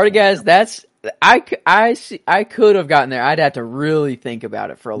Partagaz. Partagaz, that's I could have gotten there. I'd have to really think about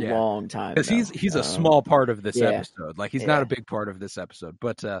it for a long time. Because he's a small part of this episode. Like he's not a big part of this episode.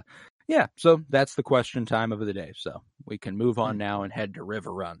 But so that's the question time of the day. So we can move on now and head to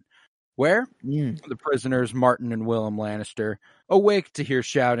River Run. Where the prisoners, Martin and Willem Lannister, awake to hear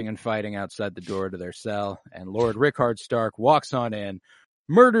shouting and fighting outside the door to their cell, and Lord Rickard Stark walks on in,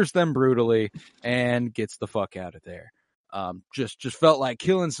 murders them brutally, and gets the fuck out of there. Just felt like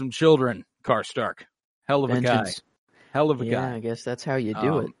killing some children, Karstark. Hell of a guy. Hell of a guy. Yeah, I guess that's how you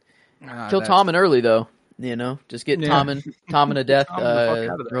do it. Kill that's- Tommen early, though. You know, just get Tommen to death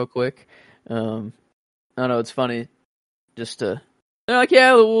real quick. I don't know, it's funny. Just to... They're like,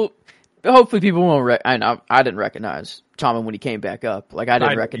 yeah, well... Hopefully people won't. I didn't recognize Tommen when he came back up. Like I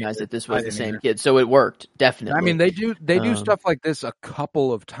didn't recognize that this was the same kid, so it worked definitely. I mean, they do stuff like this a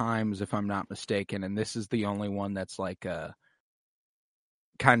couple of times, if I'm not mistaken, and this is the only one that's like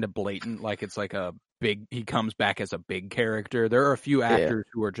kind of blatant. Like it's like a big. He comes back as a big character. There are a few actors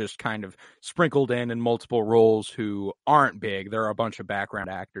who are just kind of sprinkled in multiple roles who aren't big. There are a bunch of background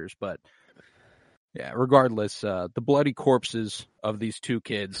actors, but yeah. Regardless, the bloody corpses of these 2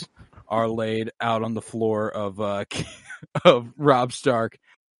 kids are laid out on the floor of Robb Stark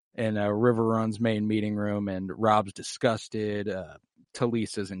in River Run's main meeting room, and Robb's disgusted.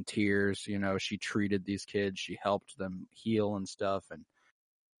 Talisa's in tears. You know, she treated these kids, she helped them heal and stuff, and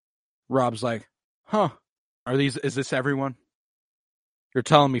Robb's like, is this everyone? You're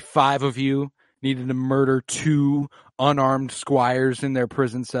telling me 5 of you needed to murder 2 unarmed squires in their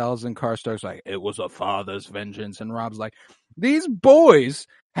prison cells? And Karstark's like, it was a father's vengeance. And Robb's like, these boys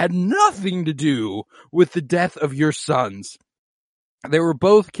had nothing to do with the death of your sons. They were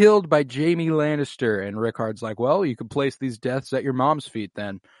both killed by Jaime Lannister. And Rickard's like, well, you could place these deaths at your mom's feet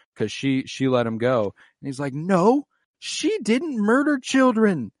then, because she let him go. And he's like, no, she didn't murder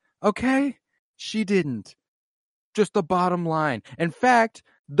children. Okay? She didn't. Just the bottom line. In fact,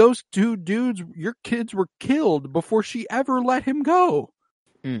 those 2 dudes, your kids, were killed before she ever let him go.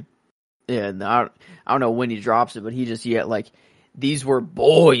 Yeah, no, I don't know when he drops it, but he just these were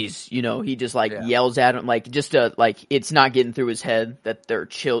boys, you know. He just yells at him, it's not getting through his head that they're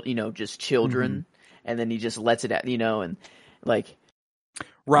just children, and then he just lets it out, and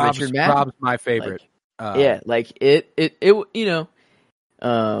Robb's my favorite.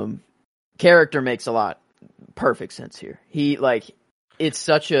 Character makes perfect sense here. He it's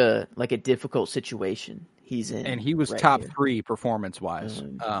such a difficult situation he's in, and he was top 3 performance wise.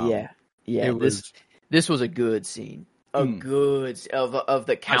 This was a good scene. a good of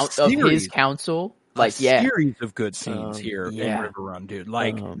the count of series. his council. A series of good scenes here in yeah. River Run, dude.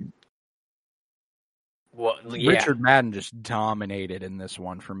 Well, Richard Madden just dominated in this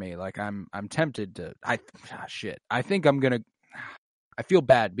one for me. Like I'm tempted to. I think I'm gonna. I feel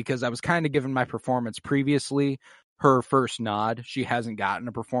bad because I was kind of giving my performance previously her first nod. She hasn't gotten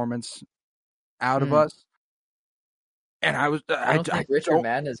a performance out of us, and I was. I don't think Richard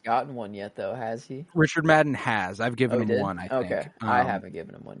Madden has gotten one yet, though, has he? Richard Madden has. I've given him one. I think. Okay, I haven't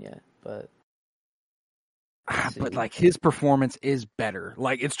given him one yet, but. But like his performance is better.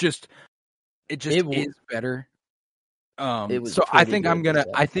 Like it just is better. So I think I'm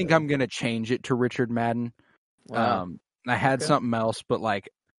gonna change it to Richard Madden. Wow. I had something else, but like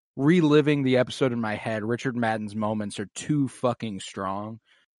reliving the episode in my head, Richard Madden's moments are too fucking strong.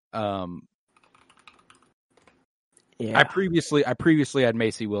 Yeah. I previously had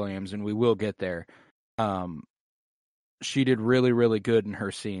Macy Williams, and we will get there. She did really, really good in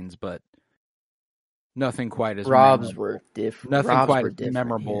her scenes, but nothing quite as Rob's were different. Nothing quite as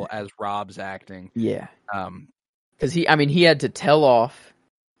memorable as Rob's acting. Yeah. Because he had to tell off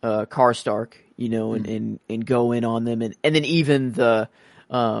Karstark, and go in on them, and then even the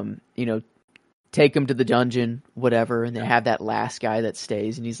take him to the dungeon, whatever, and they have that last guy that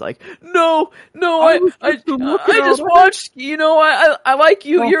stays, and he's like, no, I just watched, I like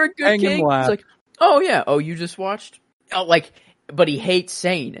you, you're a good king. It's like, oh yeah, you just watched, but he hates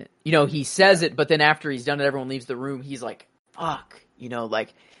saying it. He says it, but then after he's done it, everyone leaves the room. He's like, fuck,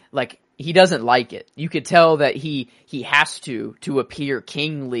 like he doesn't like it. You could tell that he has to appear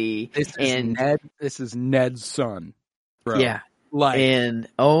kingly. This is Ned's son, bro. Yeah. And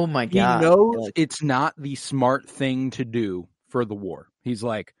oh my God. He knows it's not the smart thing to do for the war. He's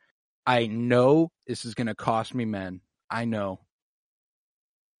like, I know this is going to cost me men. I know.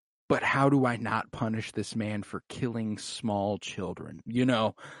 But how do I not punish this man for killing small children?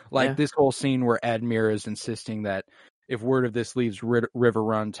 This whole scene where Edmure is insisting that if word of this leaves River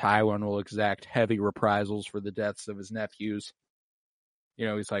Run, Tywin will exact heavy reprisals for the deaths of his nephews.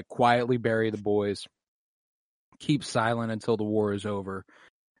 He's like, quietly bury the boys. Keep silent until the war is over.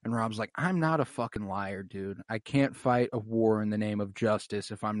 And Rob's like, I'm not a fucking liar, dude. I can't fight a war in the name of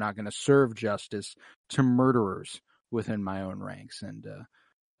justice if I'm not going to serve justice to murderers within my own ranks. And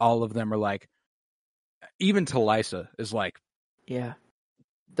all of them are like, even Talisa is like, yeah,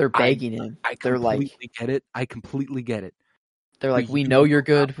 they're begging him. They're like, I completely get it. They're like, we know you're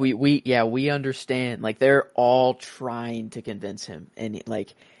good. We understand. Like, they're all trying to convince him. And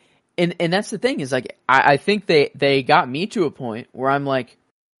like, and that's the thing is like, I think they got me to a point where I'm like,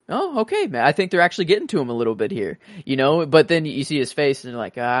 oh, okay, man. I think they're actually getting to him a little bit here, but then you see his face and you're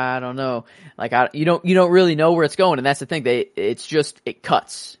like, I don't know. Like, you don't really know where it's going. And that's the thing. It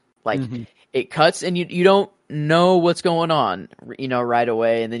cuts. Like, it cuts and you don't know what's going on, right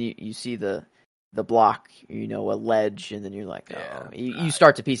away. And then you see the block, a ledge, and then you're like, you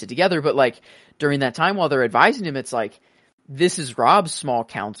start to piece it together. But like during that time while they're advising him, it's like, this is Rob's small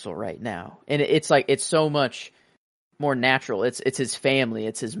council right now. And it's like, it's so much more natural. It's his family,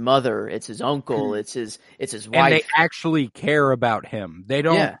 it's his mother, it's his uncle, it's his wife. And they actually care about him. They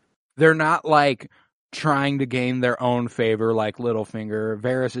don't, they're not like trying to gain their own favor like Littlefinger.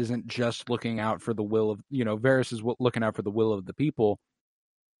 Varys isn't just looking out for the will of, Varys is looking out for the will of the people.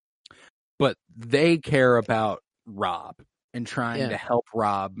 But they care about Rob and trying to help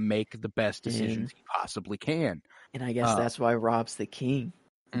Rob make the best decisions he possibly can. And I guess that's why Rob's the king,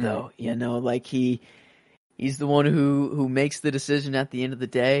 though. Like he's the one who makes the decision at the end of the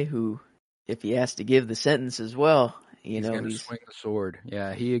day. Who, if he has to give the sentence as well, he's going to swing the sword.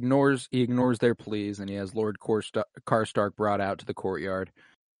 Yeah, he ignores their pleas, and he has Lord Karstark brought out to the courtyard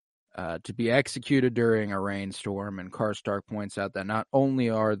to be executed during a rainstorm. And Karstark points out that not only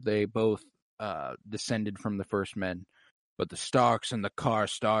are they both descended from the first men, but the Starks and the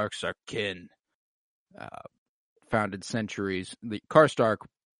Karstarks are kin. Founded centuries. The Karstark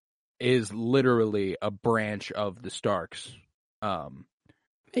is literally a branch of the Starks. Founded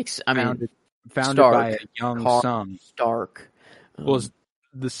Stark, by a young son. Stark was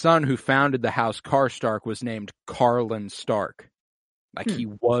the son who founded the house Karstark was named Carlin Stark. Like he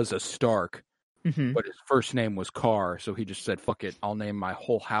was a Stark, but his first name was Carr, so he just said, "Fuck it, I'll name my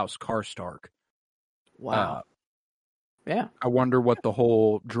whole house Karstark." Wow. Yeah. I wonder what the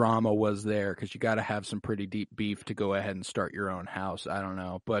whole drama was there, because you got to have some pretty deep beef to go ahead and start your own house. I don't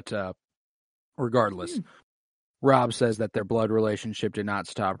know, but regardless, Rob says that their blood relationship did not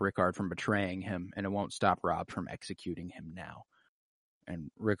stop Rickard from betraying him, and it won't stop Rob from executing him now. And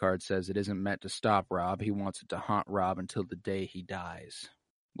Rickard says it isn't meant to stop Rob. He wants it to haunt Rob until the day he dies,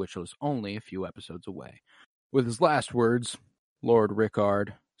 which was only a few episodes away. With his last words, Lord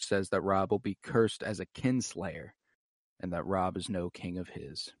Rickard says that Robb will be cursed as a kinslayer, and that Robb is no king of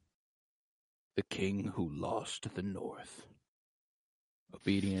his. The king who lost the North.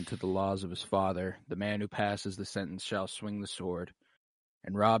 Obedient to the laws of his father, the man who passes the sentence shall swing the sword,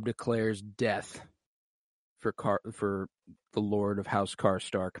 and Robb declares death for the Lord of House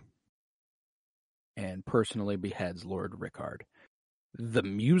Karstark, and personally beheads Lord Rickard. The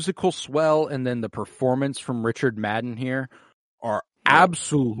musical swell and then the performance from Richard Madden here are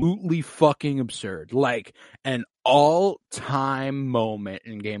absolutely fucking absurd. Like an all-time moment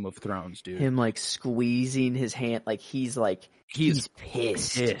in Game of Thrones, dude. Him like squeezing his hand, like he's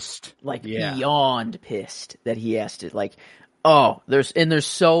pissed. Like beyond pissed that he has to like, there's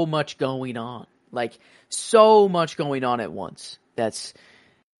so much going on. Like so much going on at once.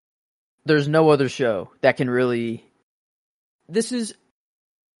 There's no other show that can really. This is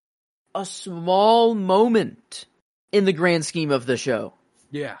a small moment in the grand scheme of the show.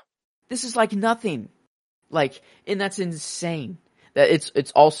 Yeah. This is like nothing. Like, and that's insane. That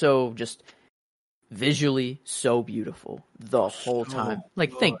it's also just visually so beautiful the whole time.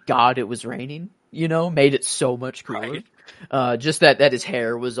 Like, thank God it was raining, made it so much cooler. Right. Just that his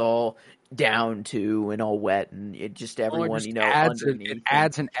hair was all down to and all wet, and it just everyone, it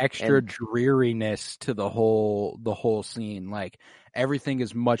adds an extra dreariness to the whole scene. Like everything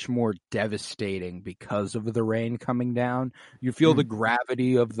is much more devastating because of the rain coming down. You feel the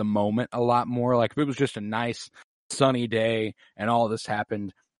gravity of the moment a lot more. Like if it was just a nice sunny day and all this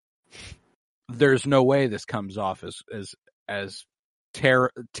happened, there's no way this comes off as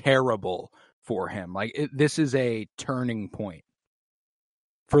terrible for him. Like this is a turning point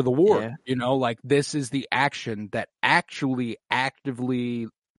for the war, like this is the action that actually actively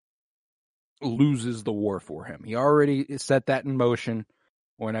loses the war for him. He already set that in motion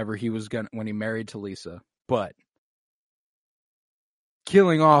when he married Talisa, but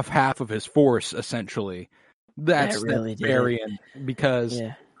killing off half of his force, essentially, that's very end, because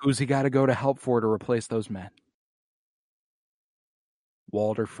who's he got to go to help for to replace those men?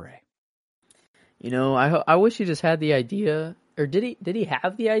 Walder Frey. I wish he just had the idea. Or did he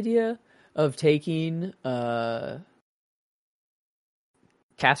have the idea of taking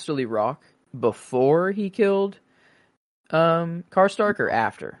Casterly Rock before he killed Karstark or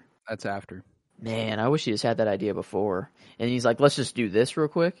after? That's after. Man, I wish he just had that idea before. And he's like, let's just do this real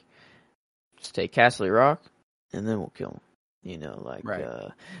quick. Let's take Casterly Rock, and then we'll kill him.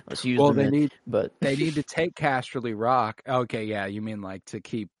 Let's use them. They need to take Casterly Rock. Okay, yeah, you mean like to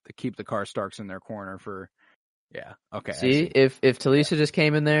keep the Karstarks in their corner for. Yeah. Okay. See, if Talisa just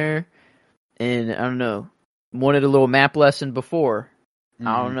came in there, and I don't know, wanted a little map lesson before,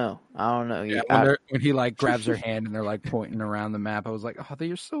 I don't know. Yeah, when he like grabs her hand and they're like pointing around the map, I was like, oh,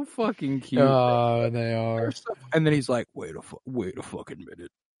 they're so fucking cute. Oh, they are. And then he's like, wait a fucking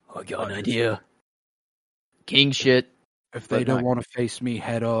minute. I got an idea. King shit. If they don't want to face me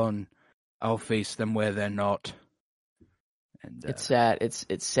head on, I'll face them where they're not. And, it's sad. It's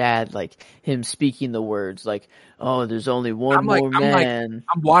sad, like him speaking the words, like, "Oh, there's only one more man."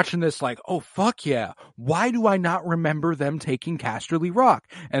 I'm watching this, like, "Oh fuck yeah! Why do I not remember them taking Casterly Rock?"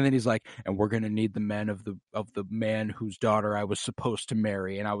 And then he's like, "And we're gonna need the men of the man whose daughter I was supposed to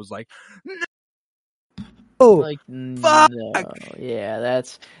marry." And I was like, "No, like, fuck!" No. Yeah,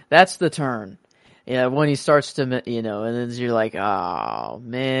 that's the turn. Yeah, when he starts to, and then you're like, oh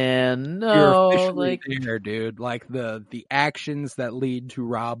man, no, you're officially there, dude. Like the actions that lead to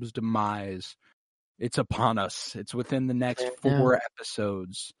Robb's demise, it's upon us. It's within the next 4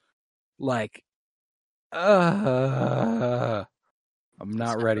 episodes. Like, I'm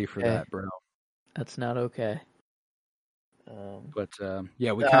not ready for that, bro. That's not okay. We kind of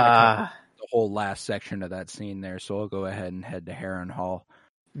covered the whole last section of that scene there, so I'll go ahead and head to Harrenhal.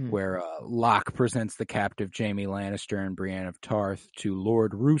 Where Locke presents the captive Jaime Lannister and Brienne of Tarth to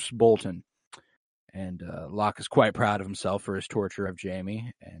Lord Roose Bolton. And Locke is quite proud of himself for his torture of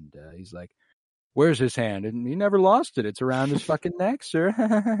Jaime. And he's like, where's his hand? And he never lost it. It's around his fucking neck, sir.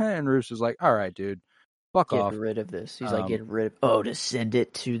 And Roose is like, all right, dude. Fuck off. Get rid of this. He's like, get rid of... to send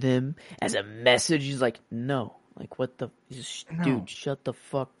it to them as a message? He's like, no. Like, what the... Dude, shut the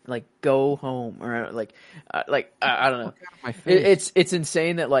fuck... Like, go home. Or, I don't know. It's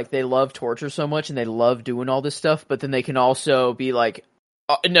insane that, like, they love torture so much and they love doing all this stuff, but then they can also be like,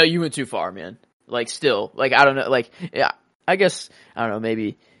 oh, no, you went too far, man. Like, still. Like, I don't know. Like, yeah, I guess... I don't know,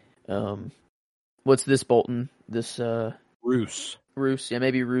 maybe... what's this Bolton? This, Roose. Yeah,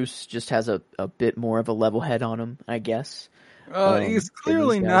 maybe Roose just has a bit more of a level head on him, I guess. He's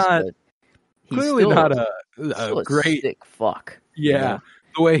clearly not... Clearly not a great sick fuck. Yeah.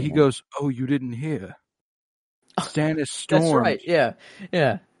 The way he goes, oh, you didn't hear. Stannis stormed. That's right. Yeah.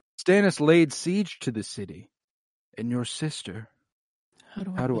 Yeah. Stannis laid siege to the city. And your sister... How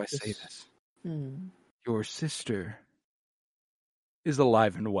do I say this? Your sister is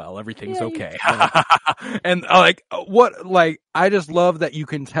alive and well. Everything's okay. And I just love that you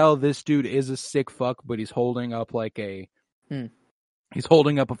can tell this dude is a sick fuck, but he's holding up he's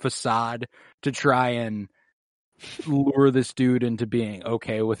holding up a facade to try and lure this dude into being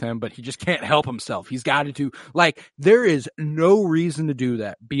okay with him, but he just can't help himself. He's got to do, there is no reason to do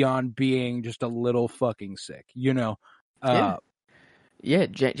that beyond being just a little fucking sick, you know? Yeah,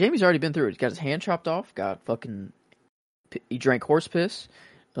 Jamie's already been through it. He got his hand chopped off, he drank horse piss,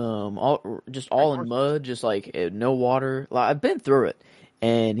 all in mud, just no water. I've been through it,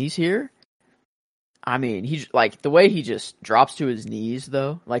 and he's here. I mean, he's the way he just drops to his knees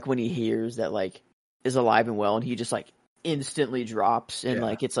though, when he hears that is alive and well, and he just instantly drops, and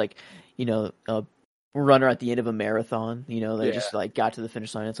it's a runner at the end of a marathon. They just got to the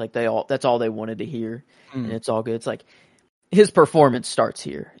finish line. It's that's all they wanted to hear, and it's all good. It's his performance starts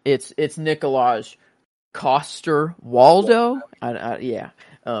here. It's Nikolaj Coster-Waldau.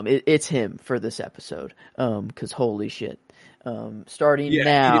 It's him for this episode. Because holy shit. Starting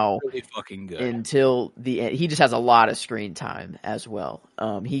now, really fucking good. Until the end, he just has a lot of screen time as well.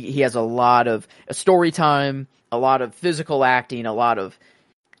 He has a lot of story time, a lot of physical acting, a lot of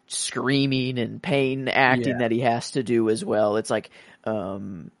screaming and pain acting that he has to do as well. It's I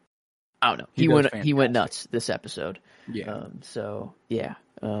don't know. He went nuts this episode. Yeah.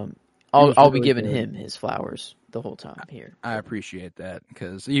 I'll be giving him his flowers the whole time here. I appreciate that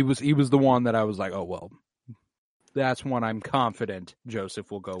because he was the one that I was like, oh well, that's one I'm confident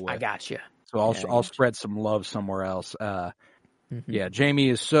Joseph will go with. I got you. So I'll spread some love somewhere else. Yeah, Jamie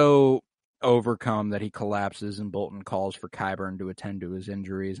is so overcome that he collapses, and Bolton calls for Qyburn to attend to his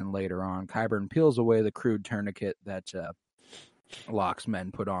injuries. And later on, Qyburn peels away the crude tourniquet that Locke's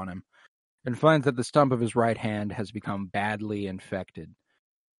men put on him, and finds that the stump of his right hand has become badly infected.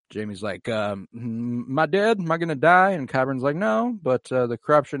 Jamie's like, am I dead? Am I going to die? And Qyburn's like, no, but the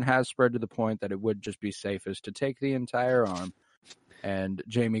corruption has spread to the point that it would just be safest to take the entire arm. And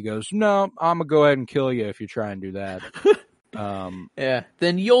Jamie goes, no, I'm going to go ahead and kill you if you try and do that.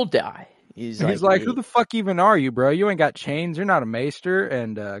 Then you'll die. He's like, who the fuck even are you, bro? You ain't got chains. You're not a maester.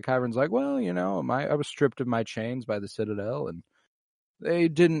 And Qyburn's like, well, I was stripped of my chains by the Citadel, and they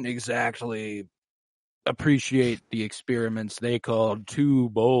didn't exactly appreciate the experiments they called too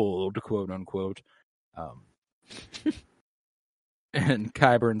bold, quote unquote. And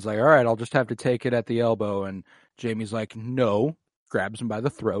Qyburn's like, all right, I'll just have to take it at the elbow. And Jamie's like, no, grabs him by the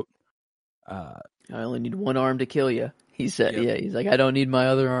throat. I only need one arm to kill you. He said, he's like, I don't need my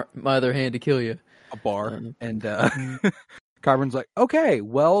other hand to kill you. A bar. And Qyburn's like, okay,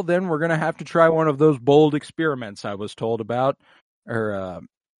 well, then we're going to have to try one of those bold experiments I was told about, or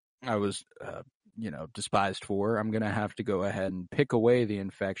I was, despised for. I'm going to have to go ahead and pick away the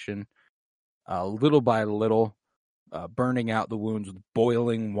infection little by little, burning out the wounds with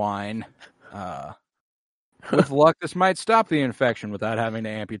boiling wine. With luck, this might stop the infection without having to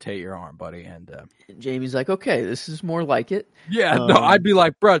amputate your arm, buddy. And Jamie's like, okay, this is more like it. Yeah, no, I'd be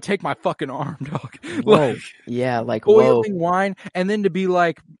like, bro, take my fucking arm, dog. Whoa. Yeah, boiling wine, and then to be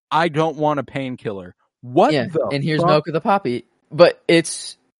like, I don't want a painkiller. What the and here's fuck? milk of the poppy. But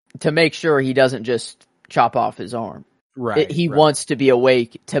it's to make sure he doesn't just chop off his arm. Right. He wants to be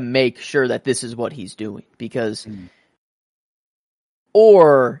awake to make sure that this is what he's doing. Because...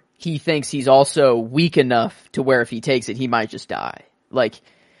 Or he thinks he's also weak enough to where if he takes it, he might just die.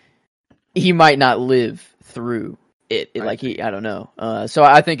 He might not live through it. I don't know. So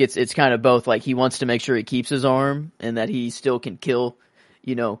I think it's kind of both. He wants to make sure he keeps his arm and that he still can kill,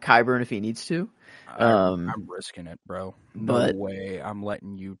 Qyburn if he needs to. I'm risking it, bro. No way I'm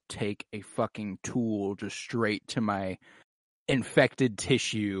letting you take a fucking tool just straight to my infected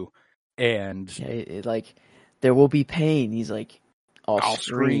tissue and... there will be pain. He's like... I'll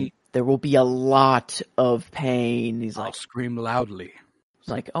scream. There will be a lot of pain. He's like, I'll scream loudly. It's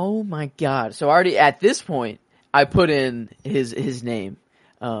like, oh my god. So already at this point, I put in his name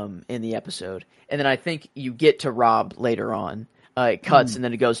in the episode. And then I think you get to Rob later on. It cuts and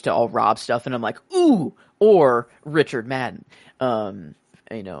then it goes to all Rob stuff. And I'm like, ooh, or Richard Madden. And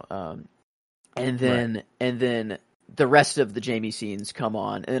then the rest of the Jamie scenes come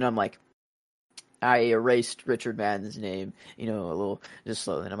on. And then I'm like, I erased Richard Madden's name, a little just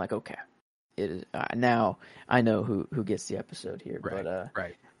slowly. And I'm like, okay, it is now I know who gets the episode here.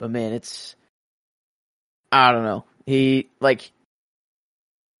 Right. But man, it's I don't know. He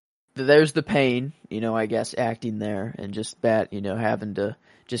there's the pain, I guess acting there and just having to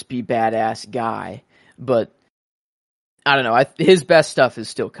just be badass guy. But I don't know. His best stuff is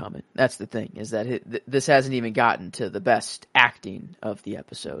still coming. That's the thing, is that this hasn't even gotten to the best acting of the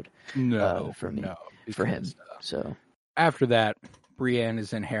episode. For me, for him. So after that, Brienne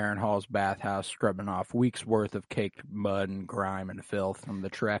is in Harrenhal's bathhouse scrubbing off weeks' worth of caked mud and grime and filth from the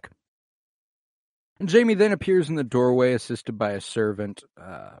trek. And Jaime then appears in the doorway, assisted by a servant,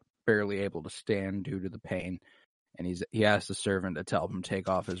 barely able to stand due to the pain. And he asks the servant to tell him to take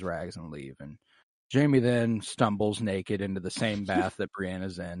off his rags and leave. And Jaime then stumbles naked into the same bath that Brienne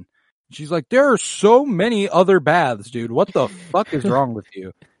is in. She's like, there are so many other baths, dude. What the fuck is wrong with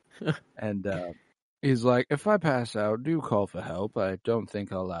you? And he's like, if I pass out, do call for help. I don't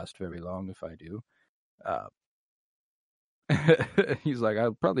think I'll last very long if I do. He's like,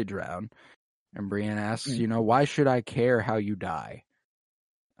 I'll probably drown. And Brienne asks, why should I care how you die?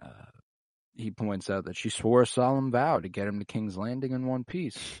 He points out that she swore a solemn vow to get him to King's Landing in one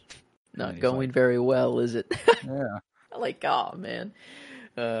piece. Not going very well, is it? Yeah. Like, oh, man.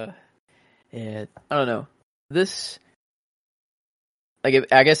 Yeah, I don't know. This, like,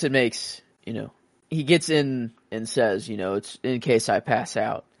 I guess it makes, he gets in and says, it's in case I pass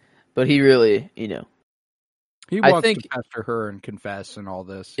out. But he really, he wants to pester her and confess and all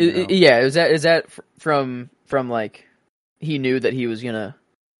this. Yeah, is that from like, he knew that he was going to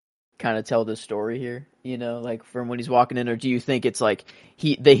kind of tell this story here, like from when he's walking in, or do you think it's like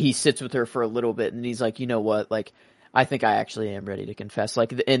he sits with her for a little bit and he's like, you know what, like I think I actually am ready to confess,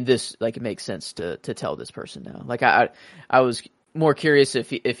 like, and this, like, it makes sense to tell this person now. Like I was more curious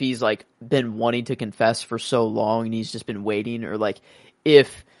if he's like been wanting to confess for so long and he's just been waiting, or like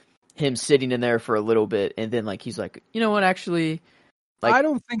if him sitting in there for a little bit and then like he's like, you know what, actually. Like, I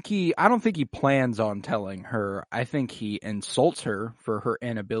don't think he plans on telling her. I think he insults her for her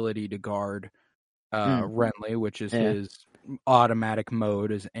inability to guard Renly, which is his automatic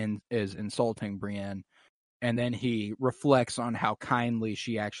mode, is insulting Brienne, and then he reflects on how kindly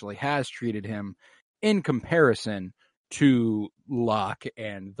she actually has treated him in comparison to Locke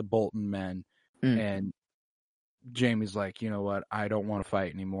and the Bolton men. And Jaime's like, you know what? I don't want to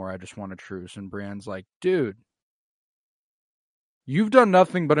fight anymore. I just want a truce. And Brienne's like, dude, you've done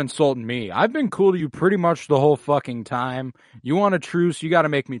nothing but insult me. I've been cool to you pretty much the whole fucking time. You want a truce? You got to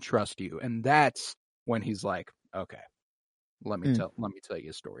make me trust you. And that's when he's like, okay, let me tell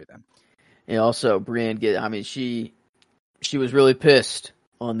you a story then. And also, Brienne she was really pissed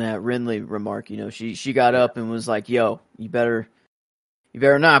on that Renly remark. She got up and was like, yo, you better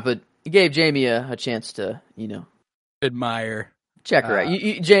not. But it gave Jaime a chance to, admire. Check her out.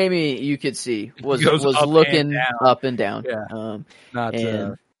 Jaime, you could see, was looking up and down. Yeah.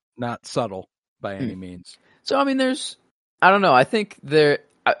 Not subtle by any means. So, I mean, I don't know. I think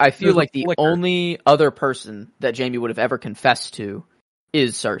I feel like the only other person that Jaime would have ever confessed to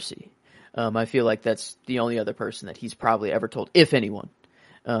is Cersei. I feel like that's the only other person that he's probably ever told, if anyone.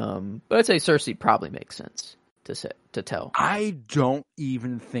 But I'd say Cersei probably makes sense to tell. I don't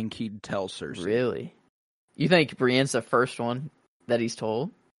even think he'd tell Cersei. Really? You think Brienne's the first one that he's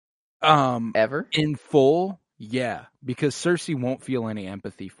told? Ever? In full, yeah. Because Cersei won't feel any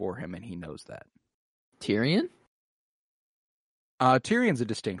empathy for him, and he knows that. Tyrion? Tyrion's a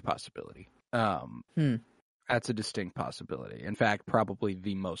distinct possibility. That's a distinct possibility. In fact, probably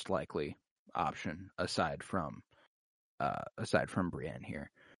the most likely option aside from Brienne here.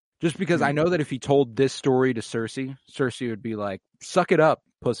 Just because I know that if he told this story to Cersei, Cersei would be like, suck it up,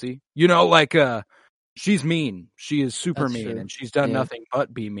 pussy. She's mean. She is super mean, and she's done nothing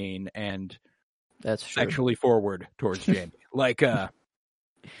but be mean and that's sexually forward towards Jaime.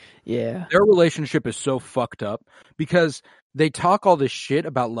 Yeah. Their relationship is so fucked up because they talk all this shit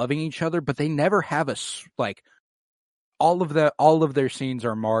about loving each other, but they never have all of their scenes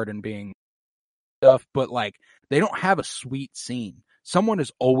are marred and being stuff, but they don't have a sweet scene. Someone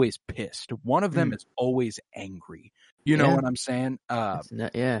is always pissed. One of them is always angry. You know what I'm saying?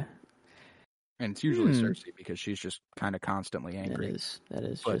 Yeah. And it's usually Cersei because she's just kind of constantly angry. That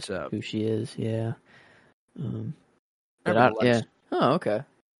is just who she is. Yeah. Yeah. Oh, okay.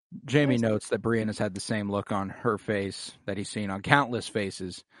 Jaime notes that Brienne has had the same look on her face that he's seen on countless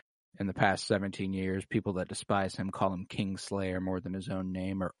faces in the past 17 years. People that despise him call him Kingslayer more than his own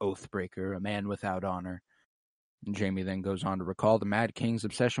name, or Oathbreaker, a man without honor. And Jaime then goes on to recall the Mad King's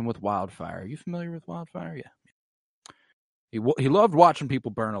obsession with wildfire. Are you familiar with wildfire? Yeah. He loved watching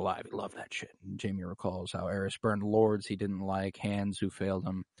people burn alive. He loved that shit. And Jaime recalls how Aerys burned lords he didn't like, hands who failed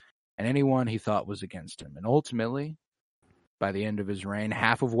him, and anyone he thought was against him. And ultimately, by the end of his reign,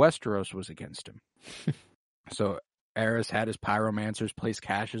 half of Westeros was against him. So Aerys had his pyromancers place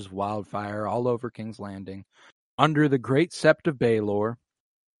caches of wildfire all over King's Landing, under the great Sept of Baelor,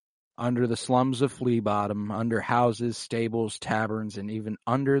 under the slums of Flea Bottom, under houses, stables, taverns, and even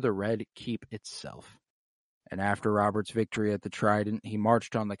under the Red Keep itself. And after Robert's victory at the Trident, he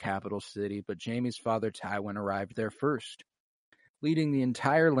marched on the capital city, but Jaime's father Tywin arrived there first, leading the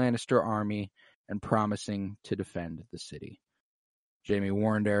entire Lannister army and promising to defend the city. Jaime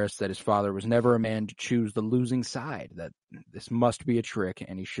warned Aerys that his father was never a man to choose the losing side, that this must be a trick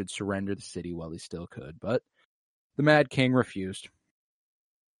and he should surrender the city while he still could. But the Mad King refused.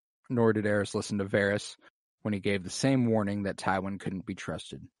 Nor did Aerys listen to Varys when he gave the same warning that Tywin couldn't be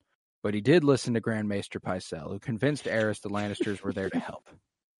trusted. But he did listen to Grand Maester Pycelle, who convinced Aerys the Lannisters were there to help.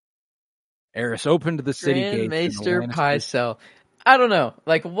 Aerys opened the city gates. Grand Maester Pycelle. I don't know.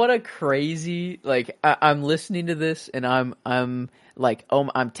 Like, what a crazy, like, I'm listening to this and I'm like, oh,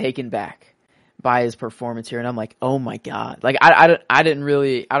 I'm taken back by his performance here. And I'm like, oh my God. Like, I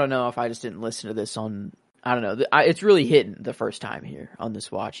don't know if I just didn't listen to this on, I don't know. It's really hitting the first time here on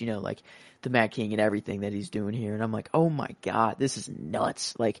this watch, like the Mad King and everything that he's doing here. And I'm like, oh my God, this is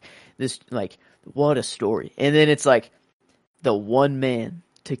nuts. Like, what a story. And then it's like the one man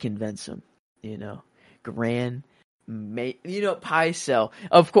to convince him, Grand Pycelle.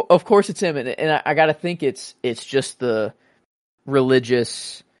 Of course it's him. And I gotta think it's just the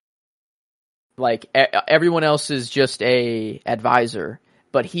religious, like everyone else is just a advisor.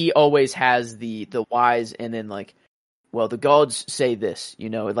 But he always has the wise, and then like, well, the gods say this,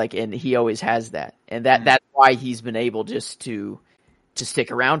 and he always has that, and that's why he's been able just to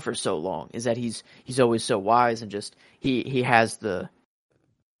stick around for so long. Is that he's always so wise, and just he has the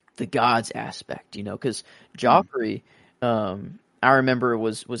gods aspect, because Joffrey, I remember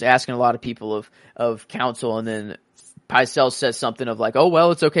was asking a lot of people of counsel, and then Pycelle says something of like, oh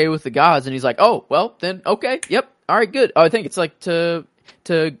well, it's okay with the gods, and he's like, oh well, then okay, yep, all right, good. Oh, I think it's like to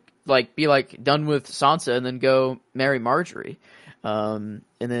like be like done with Sansa and then go marry Marjorie. And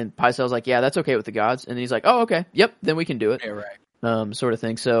then Pycelle's like, yeah, that's okay with the gods. And he's like, oh, okay. Yep. Then we can do it. Yeah, right. Sort of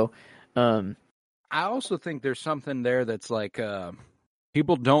thing. So, I also think there's something there that's like,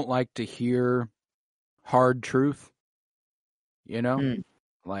 people don't like to hear hard truth,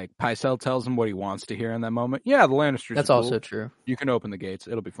 Like Pycelle tells him what he wants to hear in that moment. Yeah, the Lannisters. That's are also cool. true. You can open the gates.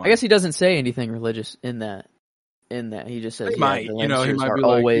 It'll be fine. I guess he doesn't say anything religious in that. He just says, the Lannisters are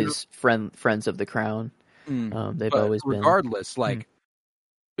always friends of the crown. They've always been. Regardless, like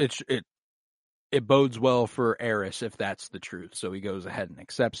it bodes well for Aerys if that's the truth. So he goes ahead and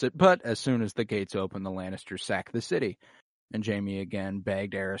accepts it. But as soon as the gates open, the Lannisters sack the city. And Jaime again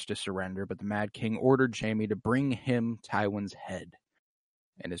begged Aerys to surrender, but the Mad King ordered Jaime to bring him Tywin's head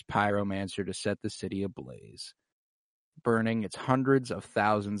and his pyromancer to set the city ablaze, burning its hundreds of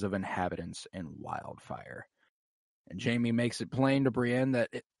thousands of inhabitants in wildfire. And Jaime makes it plain to Brienne that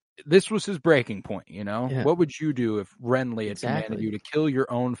this was his breaking point, Yeah. What would you do if Renly had commanded you to kill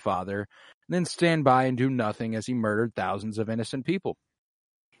your own father and then stand by and do nothing as he murdered thousands of innocent people?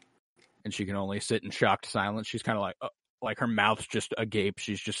 And she can only sit in shocked silence. She's kind of like her mouth's just agape.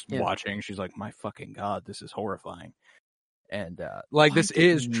 She's just watching. She's like, my fucking God, this is horrifying. And this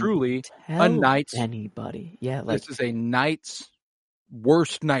is truly a knight's anybody. Yeah, this is a knight's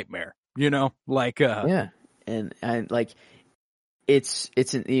worst nightmare. Yeah. And like, it's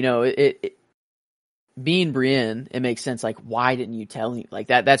being Brienne, it makes sense. Like, why didn't you tell me? Like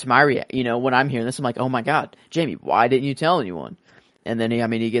that's my reaction. When I'm hearing this, I'm like, oh my God, Jaime, why didn't you tell anyone? And then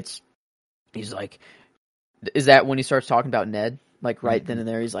he's like, is that when he starts talking about Ned? Like right then and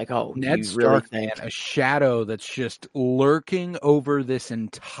there, he's like, oh, Ned Stark, man, a shadow that's just lurking over this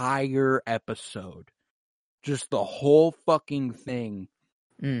entire episode. Just the whole fucking thing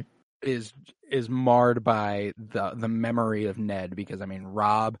is marred by the memory of Ned, because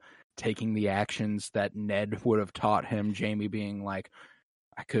Robb taking the actions that Ned would have taught him, Jaime being like,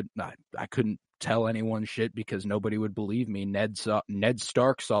 I couldn't tell anyone shit because nobody would believe me. Ned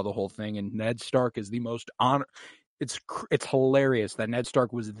Stark saw the whole thing, and Ned Stark is the most it's hilarious that Ned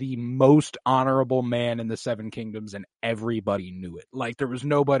Stark was the most honorable man in the Seven Kingdoms, and everybody knew it. Like, there was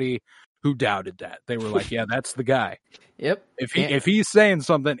nobody who doubted that. They were like, yeah, that's the guy. Yep. If he's saying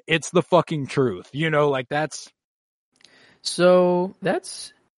something, it's the fucking truth. So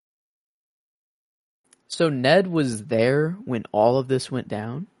Ned was there when all of this went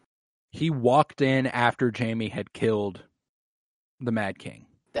down? He walked in after Jaime had killed the Mad King.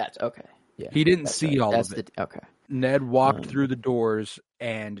 That's okay. Yeah. He didn't see all of it. Okay. Ned walked through the doors,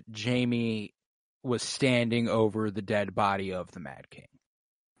 and Jaime was standing over the dead body of the Mad King.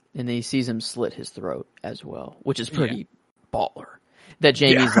 And then he sees him slit his throat as well, which is pretty baller. That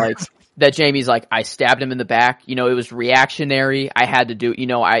Jaime's like, I stabbed him in the back. It was reactionary. I had to do.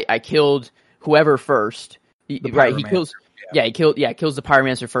 I killed whoever first. Right? He kills. he kills the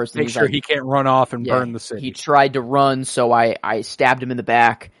pyromancer first. And Make sure he can't run off and burn the city. He tried to run, so I stabbed him in the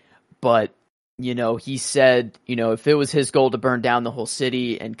back, but he said, if it was his goal to burn down the whole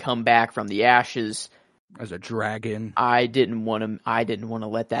city and come back from the ashes as a dragon, I didn't want to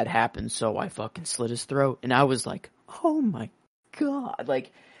let that happen, so I fucking slit his throat. And I was like, oh my God,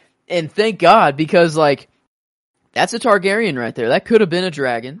 and thank God, because that's a Targaryen right there. That could have been a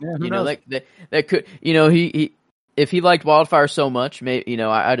dragon. Yeah, that could, he if he liked wildfire so much, maybe,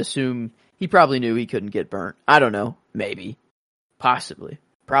 I'd assume he probably knew he couldn't get burnt. I don't know, maybe, possibly,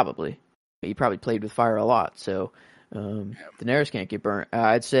 probably. He probably played with fire a lot, so Daenerys can't get burnt.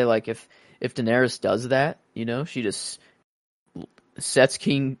 I'd say if Daenerys does that, she just sets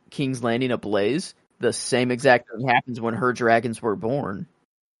King's Landing ablaze. The same exact thing happens when her dragons were born,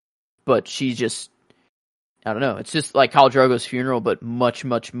 but she just, I don't know. It's just like Khal Drogo's funeral, but much,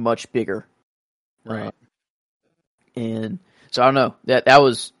 much, much bigger. Right. And so I don't know.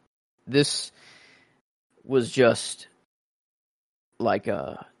 This was just I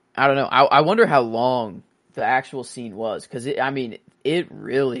don't know. I wonder how long the actual scene was, because it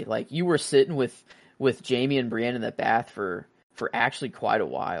really, you were sitting with Jaime and Brienne in the bath for actually quite a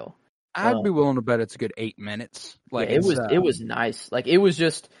while. I'd be willing to bet it's a good 8 minutes. It was nice. It was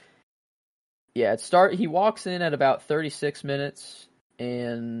just, he walks in at about 36 minutes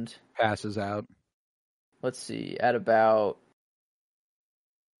and passes out. Let's see, at about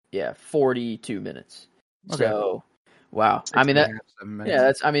 42 minutes. Okay. So wow. But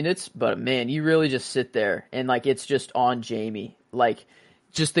man, you really just sit there and it's just on Jaime.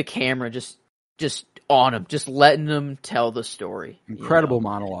 Just the camera just on him, just letting him tell the story. Incredible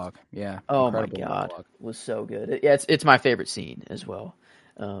monologue. Yeah. Oh my God. Monologue. It was so good. It's my favorite scene as well.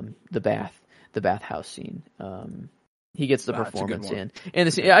 The bathhouse scene. He gets the performance in. And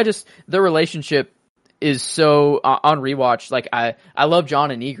the relationship is so on rewatch. I love Jon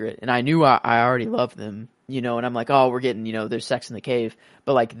and Ygritte, and I knew I already loved them, and I'm like, oh, we're getting, there's sex in the cave.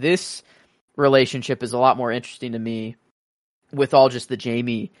 But this relationship is a lot more interesting to me with all just the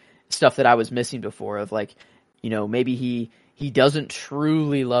Jaime stuff that I was missing before of maybe he doesn't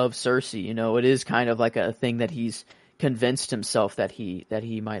truly love Cersei. It is kind of a thing that he's convinced himself that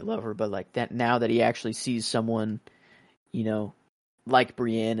he might love her, but that now that he actually sees someone, like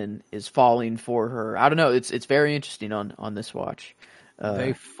Brienne and is falling for her. I don't know. It's very interesting on this watch.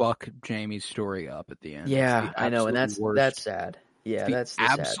 They fuck Jaime's story up at the end. Yeah, I know, and that's sad. Yeah, that's the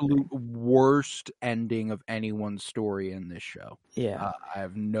absolute worst ending of anyone's story in this show. Yeah, I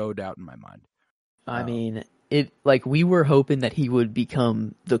have no doubt in my mind. I mean, it we were hoping that he would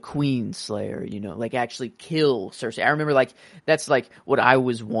become the Queen Slayer, actually kill Cersei. I remember that's what I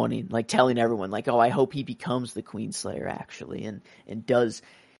was wanting, telling everyone, oh, I hope he becomes the Queen Slayer actually, and does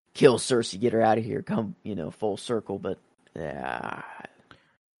kill Cersei, get her out of here, come full circle. But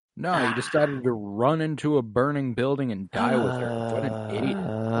no, he decided to run into a burning building and die with her. What an idiot! What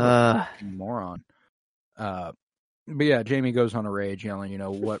a moron. But yeah, Jaime goes on a rage, yelling,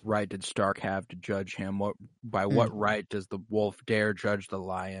 what right did Stark have to judge him? By what right does the wolf dare judge the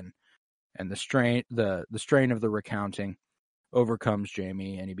lion? And the strain of the recounting overcomes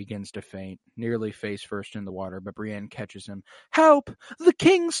Jaime, and he begins to faint, nearly face first in the water. But Brienne catches him. Help! The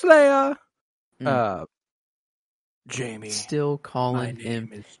Kingslayer! Jaime. Still calling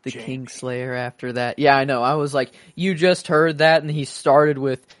him the Kingslayer after that. Yeah, I know. I was like, you just heard that, and he started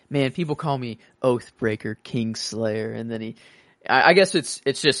with, man, people call me Oathbreaker, Kingslayer, and then I guess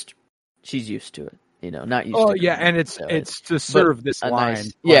it's just, she's used to it, not used to it. Oh, yeah, and it's to serve this line.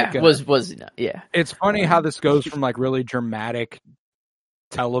 Nice, was. It's funny how this goes from really dramatic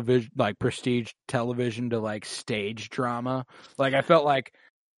television, prestige television to stage drama. I felt like,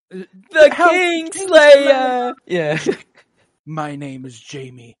 the Kingslayer! Yeah. My name is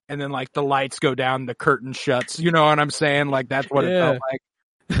Jaime. And then the lights go down, the curtain shuts. You know what I'm saying? That's what it felt like.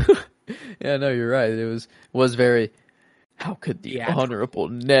 Yeah, no, you're right. It was very, how could the honorable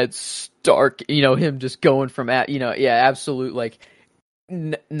Ned Stark, him just going from absolute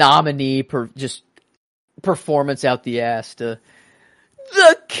nominee just performance out the ass to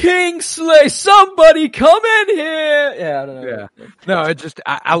the Kingslayer, somebody come in here. Yeah, I don't know. Yeah. No, it just,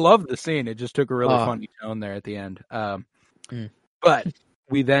 I love the scene. It just took a really funny tone there at the end. But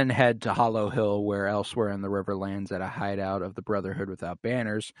we then head to Hollow Hill, where elsewhere in the Riverlands, at a hideout of the Brotherhood Without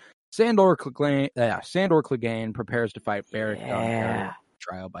Banners, Sandor Clegane prepares to fight Beric Dondarrion,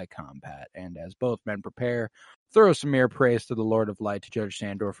 trial by combat. And as both men prepare, Thorosmir prays to the Lord of Light to judge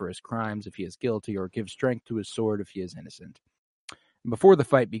Sandor for his crimes if he is guilty, or give strength to his sword if he is innocent. Before the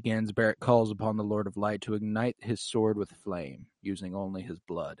fight begins, Beric calls upon the Lord of Light to ignite his sword with flame, using only his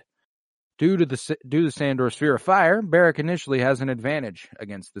blood. Due to Sandor's fear of fire, Beric initially has an advantage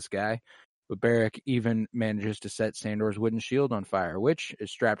against this guy, but Beric even manages to set Sandor's wooden shield on fire, which is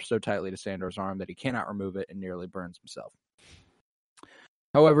strapped so tightly to Sandor's arm that he cannot remove it and nearly burns himself.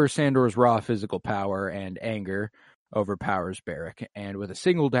 However, Sandor's raw physical power and anger overpowers Beric, and with a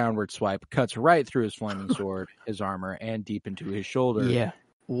single downward swipe, cuts right through his flaming sword, his armor, and deep into his shoulder. Yeah.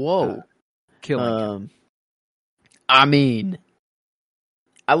 Whoa. Killing him. I mean,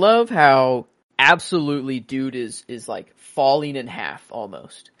 I love how absolutely dude is like falling in half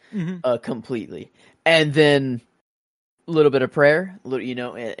almost, completely, and then a little bit of prayer,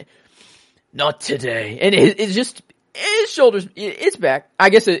 not today, and it's just his shoulders, it's back. I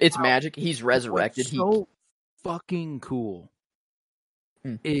guess it's magic. He's resurrected. What's so fucking cool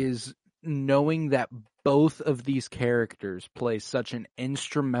is knowing that both of these characters play such an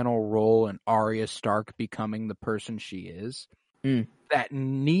instrumental role in Arya Stark becoming the person she is, that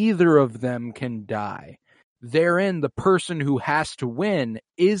neither of them can die. Therein, the person who has to win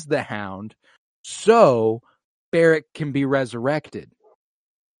is the Hound, so Beric can be resurrected.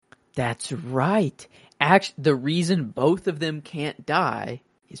 That's right. Actually, the reason both of them can't die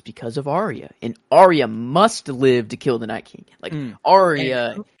is because of Arya, and Arya must live to kill the Night King. Like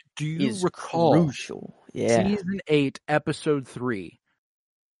Arya is recall crucial. Yeah. Season 8, Episode 3,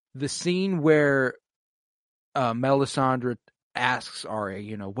 the scene where Melisandre asks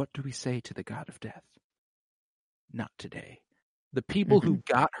Arya, what do we say to the God of Death? Not today. The people who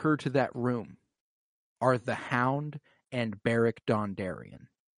got her to that room are the Hound and Beric Dondarrion.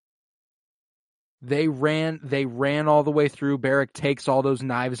 They ran all the way through. Beric takes all those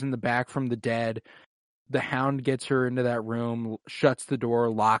knives in the back from the dead. The Hound gets her into that room, shuts the door,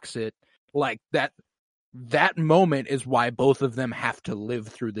 locks it. Like that moment is why both of them have to live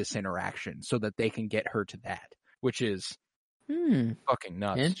through this interaction so that they can get her to that, which is fucking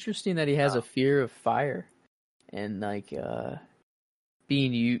nuts. Interesting that he has a fear of fire and like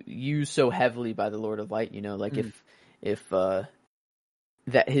being used so heavily by the Lord of Light, if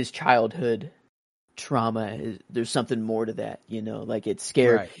that his childhood trauma there's something more to that, like it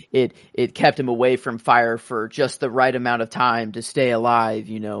scared, it kept him away from fire for just the right amount of time to stay alive,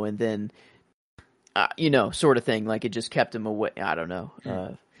 and then sort of thing, like it just kept him away. I don't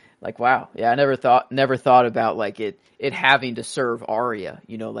know. Like, wow. Yeah. I never thought about like it having to serve Arya,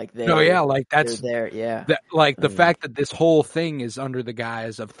 like they. No, yeah. Like that's there. Yeah. The fact that this whole thing is under the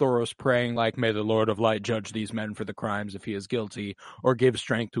guise of Thoros praying, like, may the Lord of Light judge these men for the crimes if he is guilty, or give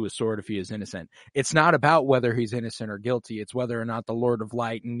strength to his sword if he is innocent. It's not about whether he's innocent or guilty. It's whether or not the Lord of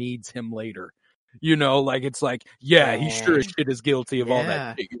Light needs him later. Like it's like, yeah, he sure as shit is guilty of all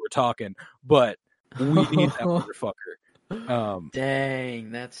that shit you were talking, but we need that motherfucker.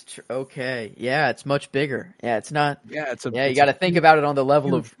 Dang, that's true. Okay, yeah, it's much bigger. Yeah, it's not. Yeah, you got to think about it on the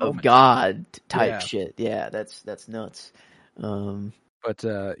level of God type shit. Yeah, that's nuts. But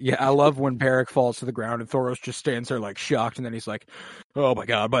I love when Beric falls to the ground and Thoros just stands there like shocked, and then he's like, "Oh my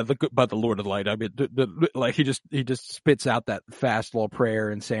God, by the Lord of Light!" I mean, like he just spits out that fast little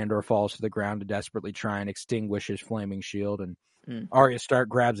prayer, and Sandor falls to the ground to desperately try and extinguish his flaming shield, and Arya Stark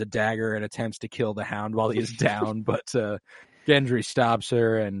grabs a dagger and attempts to kill the Hound while he is down, but Gendry stops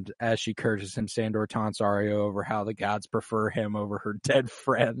her, and as she curses him, Sandor taunts Arya over how the gods prefer him over her dead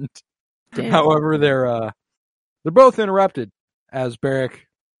friend. Damn. However, they're both interrupted as Beric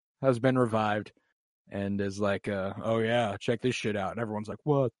has been revived and is like, oh yeah, check this shit out. And everyone's like,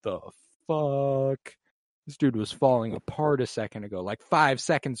 what the fuck? This dude was falling apart a second ago, like 5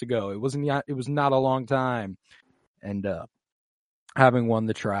 seconds ago. It was not a long time. And having won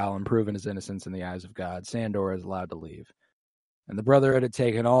the trial and proven his innocence in the eyes of God, Sandor is allowed to leave. And the Brotherhood had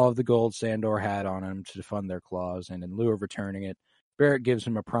taken all of the gold Sandor had on him to fund their claws, and in lieu of returning it, Beric gives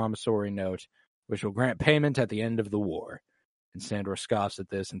him a promissory note, which will grant payment at the end of the war. And Sandor scoffs at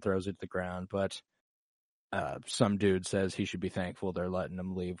this and throws it to the ground, but some dude says he should be thankful they're letting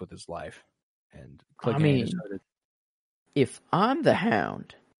him leave with his life. And if I'm the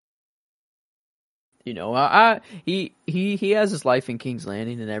Hound, he has his life in King's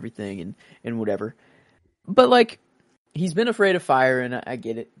Landing and everything and whatever, but like he's been afraid of fire, and I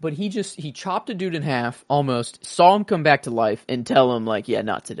get it, but he chopped a dude in half almost, saw him come back to life, and tell him like, yeah,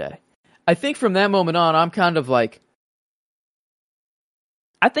 not today. I think from that moment on, I'm kind of like,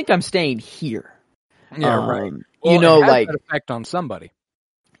 I think I'm staying here. Yeah, right. Well, it has like that effect on somebody.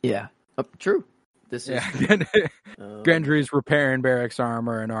 Yeah, true. This is Gendry's repairing Beric's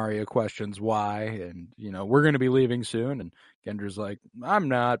armor, and Arya questions why, and we're going to be leaving soon. And Gendry's like, I'm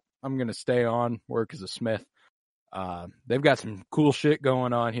not. I'm going to stay on, work as a smith. They've got some cool shit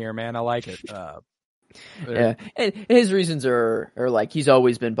going on here, man. I like it. Yeah, and his reasons are like he's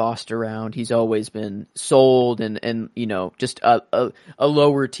always been bossed around. He's always been sold, and just a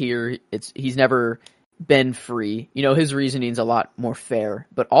lower tier. He's never been free. His reasoning's a lot more fair,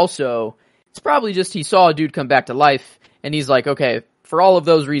 but also it's probably just he saw a dude come back to life, and he's like, okay, for all of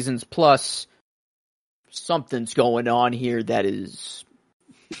those reasons, plus something's going on here that is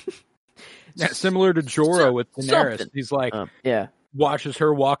similar to Jorah with Daenerys. Something. He's like, yeah. Watches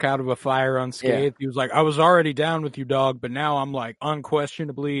her walk out of a fire unscathed. Yeah. He was like, I was already down with you, dog, but now I'm like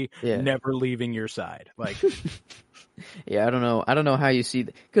unquestionably never leaving your side. Like, yeah, I don't know how you see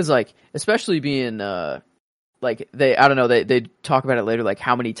because like especially being like they talk about it later, like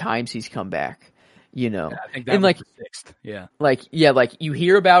how many times he's come back. I think that was the sixth. Yeah. Like you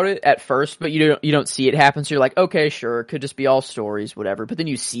hear about it at first, but you don't see it happen. So you're like, okay, sure, it could just be all stories, whatever. But then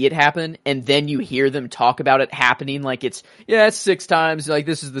you see it happen, and then you hear them talk about it happening, like it's 6 times, like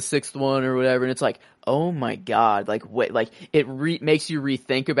this is the 6th one or whatever. And it's like, oh my god, like wait, like it makes you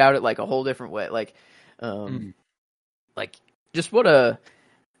rethink about it like a whole different way. Like, like just what I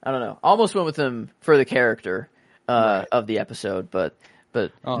don't know. Almost went with him for the character of the episode, but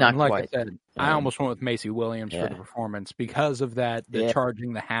not like quite. I said, I almost went with Macy Williams for the performance because of that, the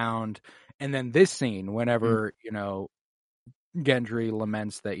charging the hound. And then this scene, whenever, Gendry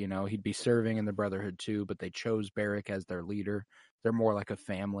laments that, he'd be serving in the Brotherhood too, but they chose Beric as their leader. They're more like a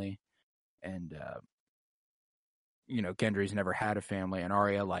family. And, Gendry's never had a family. And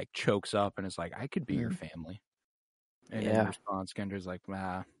Arya, like, chokes up and is like, I could be your family. And in response, Gendry's like,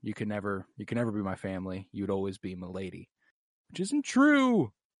 nah, you can never be my family. You'd always be my lady. Which isn't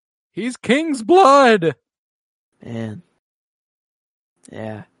true. He's king's blood. Man.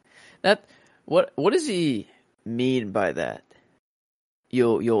 Yeah. That what does he mean by that?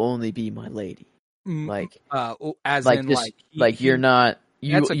 You'll only be my lady. Like as like in just, you're not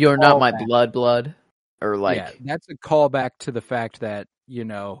my blood or like that's a callback to the fact that,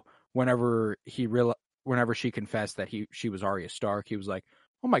 whenever she confessed that she was Arya Stark, he was like,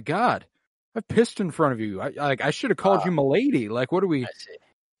 "Oh my god, I've pissed in front of you. I should have called you milady. Like, what are we?"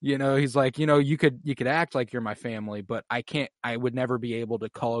 He's like, you could act like you're my family, but I would never be able to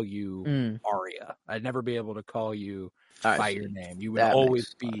call you Arya. I'd never be able to call you by your name. You would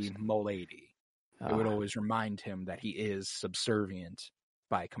always be milady. It would always remind him that he is subservient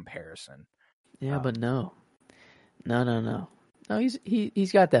by comparison. Yeah, but no. No,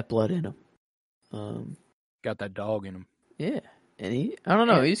 he's got that blood in him. Got that dog in him. Yeah. And I don't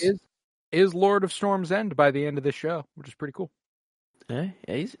know, he's Lord of Storm's End by the end of this show, which is pretty cool. Yeah,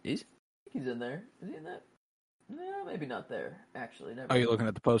 he's in there. Is he in that? No, maybe not there. Actually, never. Are you looking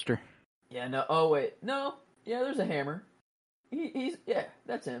at the poster? Yeah. No. Oh wait. No. Yeah. There's a hammer. He's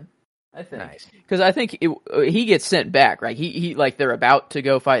that's him. I think. Nice. Because I think he gets sent back, right? He like they're about to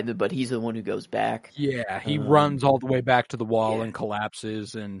go fight, but he's the one who goes back. Yeah. He runs all the way back to the wall and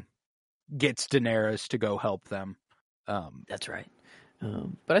collapses and gets Daenerys to go help them. That's right.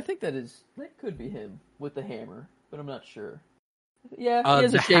 But I think that could be him with the hammer, but I'm not sure. Yeah, he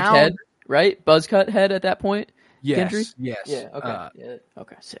has a shaved head, right? Buzzcut head at that point. Yes. Gendry? Yes. Yeah. Okay.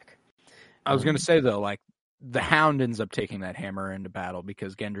 Okay. Sick. I was going to say though, like the Hound ends up taking that hammer into battle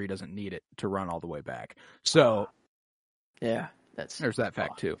because Gendry doesn't need it to run all the way back. So, yeah, there's that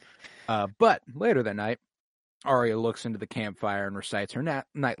fact too. But later that night, Arya looks into the campfire and recites her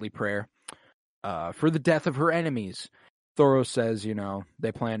nightly prayer for the death of her enemies. Thoros says,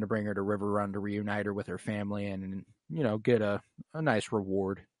 they plan to bring her to Riverrun to reunite her with her family and, get a nice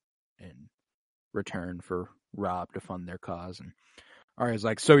reward in return for Robb to fund their cause. And Arya's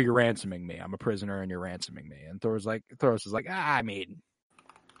like, so you're ransoming me. I'm a prisoner and you're ransoming me. And Thoros is like, I mean,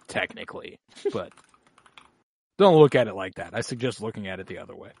 technically, but don't look at it like that. I suggest looking at it the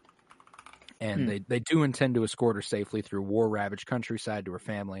other way. And they do intend to escort her safely through war-ravaged countryside to her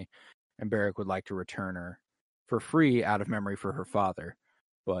family. And Beric would like to return her for free out of memory for her father,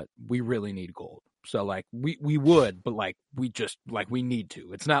 but we really need gold. So like we would, but like we need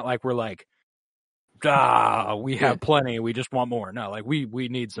to. It's not like we're like, we have plenty, we just want more. No, like we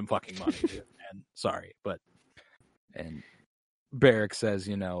need some fucking money, dude. And sorry, and Beric says,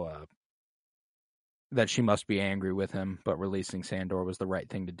 that she must be angry with him, but releasing Sandor was the right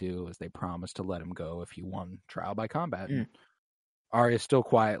thing to do as they promised to let him go if he won trial by combat. Arya is still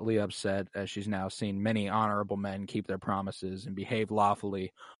quietly upset as she's now seen many honorable men keep their promises and behave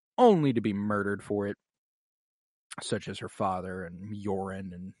lawfully only to be murdered for it, such as her father and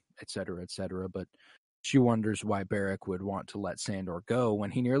Yoren and et cetera, but she wonders why Beric would want to let Sandor go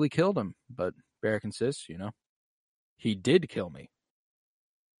when he nearly killed him. But Beric insists, he did kill me.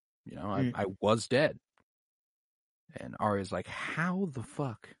 I was dead. And Arya's like, how the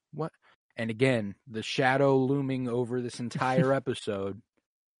fuck? What? And again, the shadow looming over this entire episode,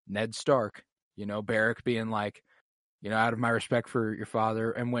 Ned Stark, Beric being like, out of my respect for your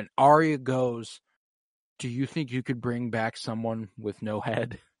father. And when Arya goes, do you think you could bring back someone with no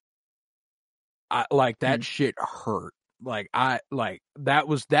head? That shit hurt. That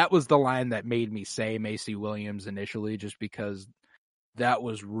was the line that made me say Macy Williams initially, just because that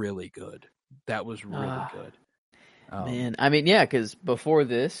was really good. That was really good. Man, I mean, yeah, because before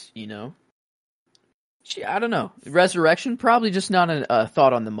this, I don't know. Resurrection, probably just not a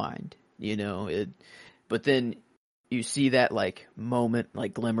thought on the mind, but then you see that, moment,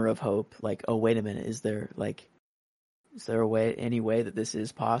 glimmer of hope, oh, wait a minute, is there any way that this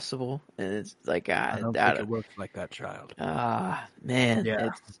is possible? And it's I don't think it works like that, child. Man.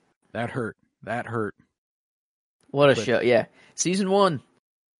 Yeah, that hurt. What a show. Yeah. Season 1.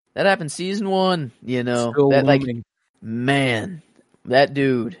 That happened season 1, Still that looming. Man, that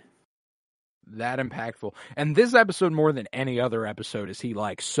dude. That impactful. And this episode, more than any other episode, is he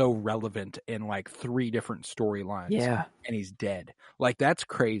so relevant in 3 different storylines. Yeah. And he's dead. That's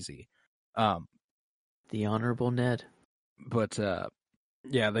crazy. The Honorable Ned. But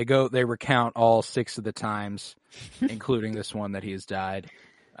they recount all 6 of the times, including this one that he has died.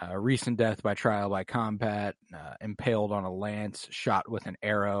 Recent death by trial by combat, impaled on a lance, shot with an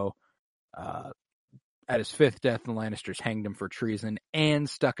arrow. At his 5th death, the Lannisters hanged him for treason and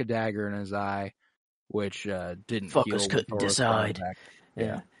stuck a dagger in his eye, which didn't heal. Fuckers couldn't decide.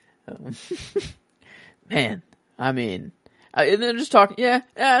 Yeah. Man, I mean, and then just talking. Yeah,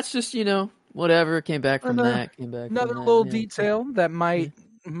 it's just whatever. Came back from that. Another little detail that might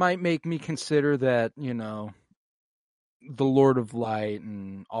make me consider that the Lord of Light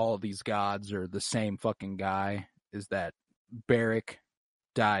and all of these gods are the same fucking guy, is that Beric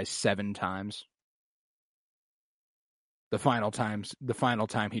dies 7 times. The final time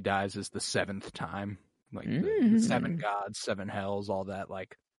he dies is the 7th time. The 7 gods, 7 hells, all that.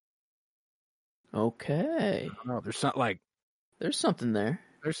 Okay. I don't know. There's something there.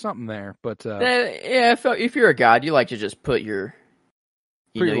 There's something there, but if you're a god, you like to just put your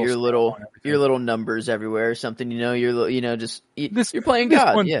your little numbers everywhere or something. You're playing this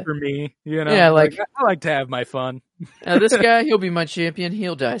God. One's Yeah, for me. Yeah, I like to have my fun. This guy, he'll be my champion.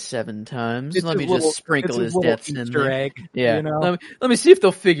 He'll die 7 times. Let me just sprinkle his deaths in there. Egg, yeah, let me see if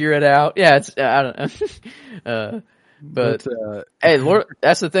they'll figure it out. Yeah, I don't know. But hey, Lord,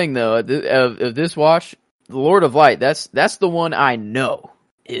 that's the thing though. Of this watch, the Lord of Light. That's the one I know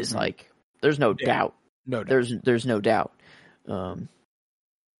is there's no doubt. No doubt. There's no doubt.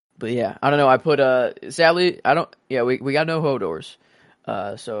 But yeah, I don't know. I put sadly, I don't. Yeah, we got no Hodors.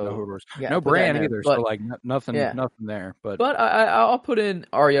 So no Hodors. Yeah, no Bran either. But, so nothing there. But I'll put in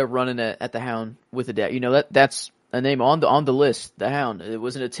Arya running at the Hound with a dagger. That's a name on the list. The Hound. It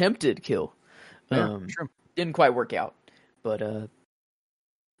was an attempted kill. Sure. Didn't quite work out. But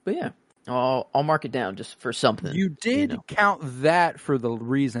yeah. I'll mark it down just for something. You did count that for the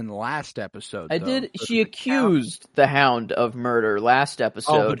reason last episode. I did. She accused the Hound of murder last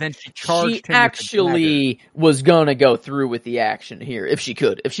episode. But then she charged him. She actually was going to go through with the action here if she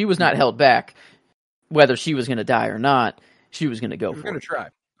could. If she was not held back, whether she was going to die or not, she was going to go for it. Going to try.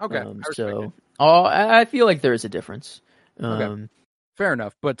 Okay. I feel like there is a difference. Okay. Fair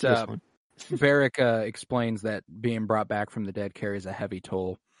enough. But Beric explains that being brought back from the dead carries a heavy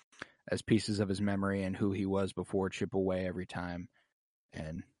toll, as pieces of his memory and who he was before chip away every time.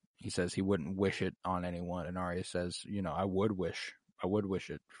 And he says he wouldn't wish it on anyone. And Arya says, I would wish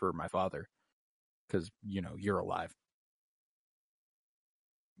it for my father, because, you're alive.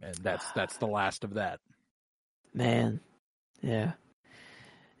 And that's the last of that. Man. Yeah.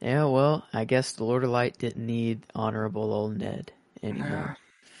 Yeah, well, I guess the Lord of Light didn't need honorable old Ned anymore.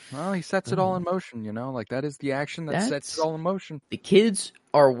 Well, he sets it all in motion, that is the action that sets it all in motion. The kids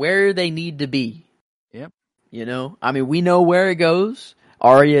are where they need to be. Yep. I mean, we know where it goes.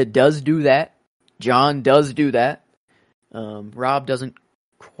 Arya does do that. Jon does do that. Rob doesn't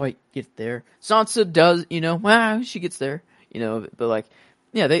quite get there. Sansa does, she gets there, but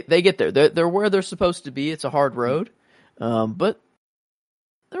they get there. They're where they're supposed to be. It's a hard road. But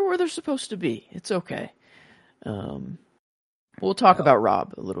they're where they're supposed to be. It's okay. We'll talk about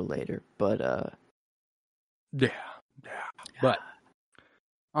Rob a little later, but yeah. But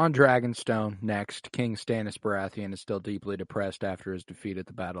on Dragonstone next, King Stannis Baratheon is still deeply depressed after his defeat at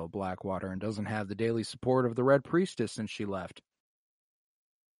the Battle of Blackwater and doesn't have the daily support of the Red Priestess since she left.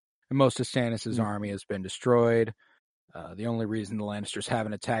 And most of Stannis' army has been destroyed. The only reason the Lannisters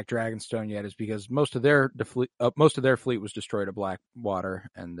haven't attacked Dragonstone yet is because most of their fleet was destroyed at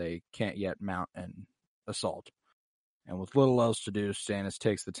Blackwater, and they can't yet mount an assault. And with little else to do, Stannis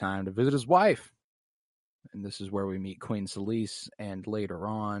takes the time to visit his wife. And this is where we meet Queen Selyse and later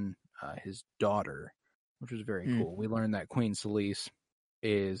on his daughter, which was very cool. We learned that Queen Selyse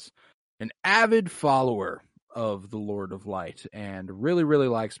is an avid follower of the Lord of Light and really, really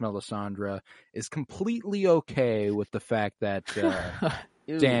likes Melisandre, is completely okay with the fact that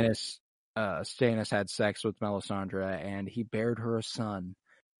Stannis had sex with Melisandre and he bared her a son.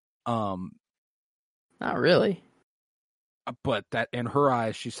 Not really. But that in her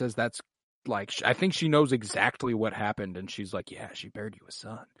eyes, she says that's like, I think she knows exactly what happened, and she's like, yeah, she bared you a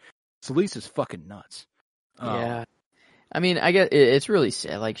son. Selyse is fucking nuts. Yeah. I mean, I guess it's really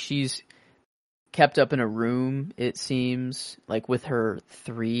sad. Like, she's kept up in a room, it seems, like with her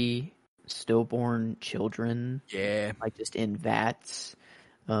 3 stillborn children. Yeah. Like, just in vats.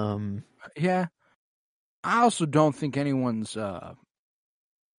 Yeah. I also don't think anyone's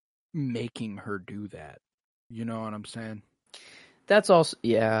making her do that. You know what I'm saying? That's also,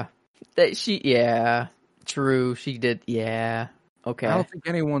 yeah. True. She did, yeah. Okay. I don't think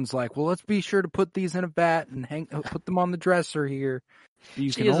anyone's like, well, let's be sure to put these in a vat and put them on the dresser here.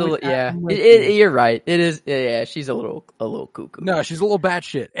 You're right. It is, yeah, she's a little cuckoo. No, she's a little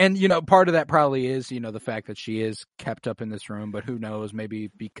batshit. And, part of that probably is, the fact that she is kept up in this room, but who knows, maybe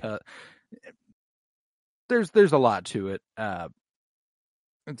because there's a lot to it.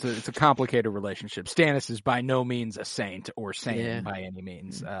 It's a complicated relationship. Stannis is by no means a saint or sane by any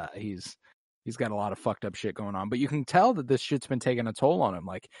means. He's got a lot of fucked up shit going on, but you can tell that this shit's been taking a toll on him.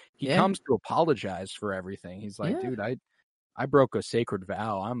 Like, he comes to apologize for everything. He's like, dude, I broke a sacred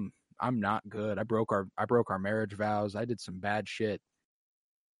vow. I'm not good. I broke our marriage vows. I did some bad shit.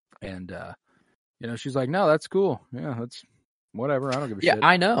 And she's like, no, that's cool. Yeah, that's whatever. I don't give a shit. Yeah,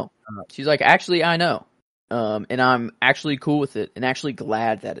 I know. She's like, actually, I know. And I'm actually cool with it and actually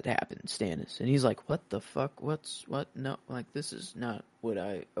glad that it happened, Stannis. And he's like, what the fuck? What? No, like, this is not what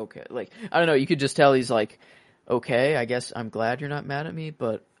okay. Like, I don't know. You could just tell he's like, okay, I guess I'm glad you're not mad at me,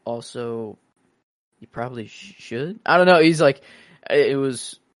 but also you probably should. I don't know. He's like, it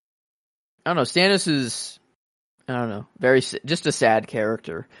was, I don't know. Stannis is, I don't know, just a sad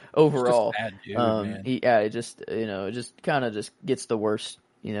character overall. Just a sad dude, man. It just, it just kind of just gets the worst,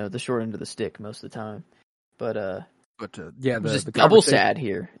 the short end of the stick most of the time. But the double sad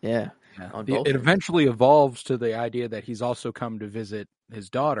here. Yeah. It eventually evolves to the idea that he's also come to visit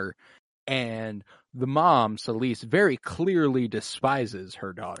his daughter, and the mom, Selyse, very clearly despises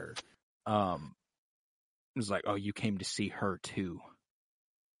her daughter. It's like, oh, you came to see her too.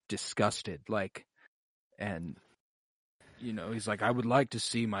 Disgusted, and he's like, I would like to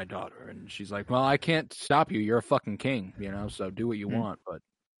see my daughter, and she's like, well, I can't stop you. You're a fucking king, so do what you want, but.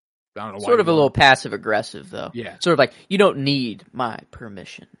 I don't know sort of a little passive aggressive though. Yeah. Sort of like, you don't need my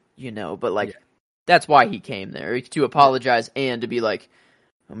permission, but that's why he came there, to apologize and to be like,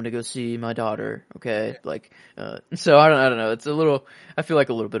 I'm going to go see my daughter. Okay. Yeah. So I don't know. It's I feel like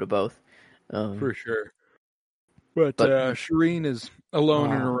a little bit of both. For sure. But Shireen is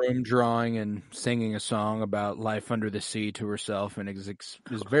alone in her room drawing and singing a song about life under the sea to herself, and is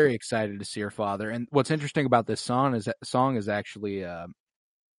very excited to see her father. And what's interesting about this song is actually,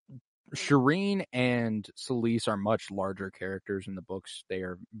 Shireen and Selyse are much larger characters in the books. They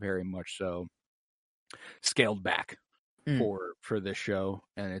are very much so scaled back for this show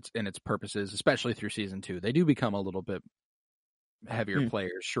and its purposes, especially through season 2. They do become a little bit heavier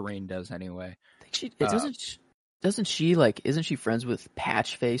players. Shireen does anyway. I think isn't she friends with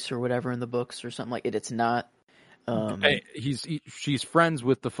Patchface or whatever in the books or something like it? It's not. She's friends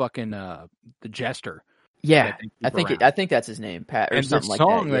with the fucking the Jester. Yeah, I think that's his name, Pat, or and something like that.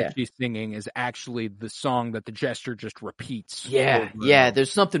 And the song that she's singing is actually the song that the Jester just repeats. Yeah.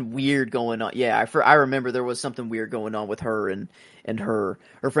 There's something weird going on. Yeah, I remember there was something weird going on with her and her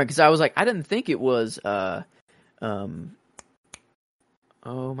friend, because I was like, I didn't think it was oh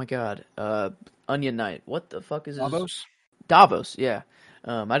my god, Onion Knight. What the fuck is Davos? Davos, yeah.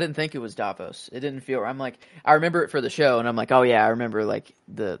 I didn't think it was Davos. It didn't feel. I'm like, I remember it for the show, and I'm like, oh yeah, I remember And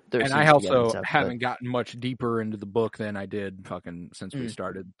I also haven't gotten much deeper into the book than I did since we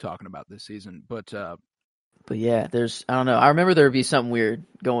started talking about this season. But yeah, I don't know. I remember there would be something weird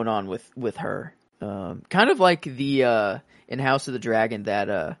going on with her. Kind of like the in House of the Dragon that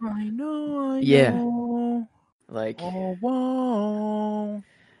I know. Like, oh, whoa.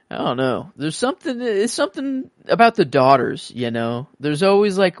 I don't know. It's something about the daughters, There's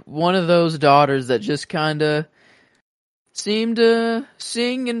always one of those daughters that just kind of seem to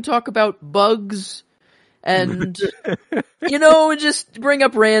sing and talk about bugs and, just bring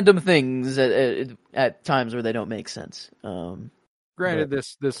up random things at times where they don't make sense. Granted,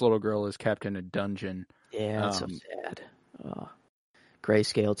 this little girl is kept in a dungeon Yeah, it's so sad.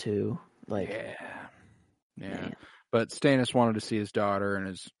 Grayscale too. Like, yeah. man. But Stannis wanted to see his daughter and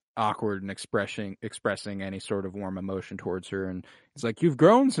is awkward in expressing any sort of warm emotion towards her. And he's like, "You've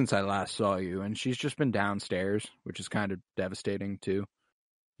grown since I last saw you," and she's just been downstairs, which is kind of devastating too.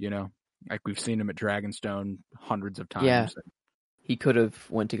 You know, like we've seen him at Dragonstone hundreds of times. Yeah, he could have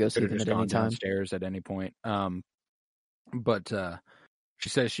went to go see Could have them just at any gone time. downstairs at any point. But she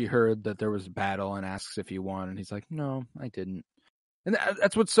says she heard that there was a battle and asks if he won, and he's like, "No, I didn't." And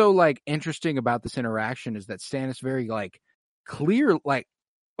that's what's so like interesting about this interaction is that Stannis very like clear, like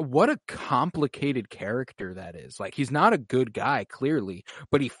what a complicated character that is. Like he's not a good guy clearly,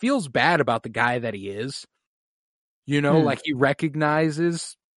 but he feels bad about the guy that he is. You know, like he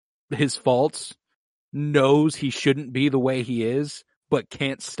recognizes his faults, knows he shouldn't be the way he is, but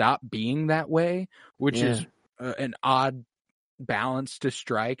can't stop being that way, which is an odd balance to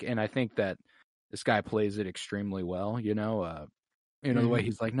strike. And I think that this guy plays it extremely well, you know, the way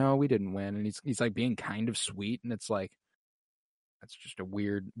he's like, "No, we didn't win." And he's like being kind of sweet. And it's like, that's just a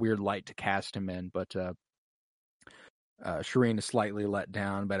weird light to cast him in. But Shireen is slightly let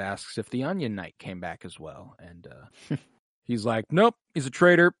down, but asks if the Onion Knight came back as well. And he's like, "Nope, he's a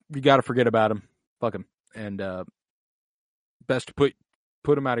traitor. You got to forget about him. Fuck him. And best to put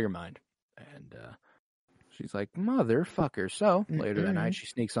him out of your mind." And she's like, "Motherfucker." So later that night, she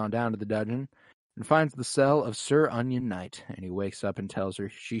sneaks on down to the dungeon and finds the cell of Sir Onion Knight. And he wakes up and tells her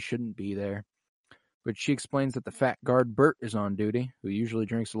she shouldn't be there. But she explains that the fat guard Bert is on duty, who usually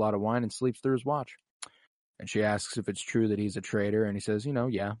drinks a lot of wine and sleeps through his watch. And she asks if it's true that he's a traitor, and he says,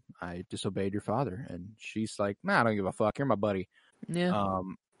 "Yeah, I disobeyed your father." And she's like, "Nah, I don't give a fuck. You're my buddy." Yeah.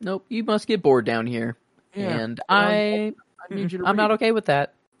 Nope, you must get bored down here. Yeah. And I need you to I'm not read. okay with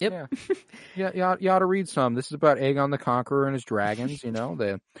that. Yep. Yeah. You ought to read some. This is about Aegon the Conqueror and his dragons. You know,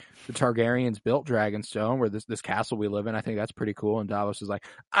 the Targaryens built Dragonstone, where this castle we live in. I think that's pretty cool. And Davos is like,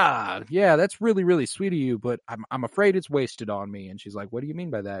 yeah, that's really, really sweet of you, but I'm afraid it's wasted on me. And she's like, "What do you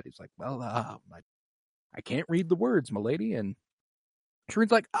mean by that?" He's like, "Well, I can't read the words, my lady." And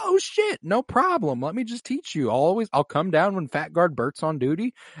Shireen's like, "Oh shit, no problem. Let me just teach you. I'll come down when Fat Guard Bert's on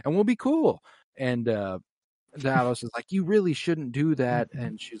duty, and we'll be cool." And Davos is like, "You really shouldn't do that."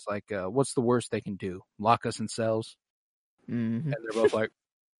 And she's like, "What's the worst they can do? Lock us in cells?" And they're both like,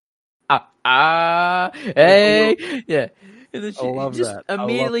 hey, yeah. And then she love just that. I love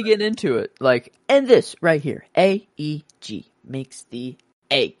immediately get into it. Like, and this right here, AEG makes the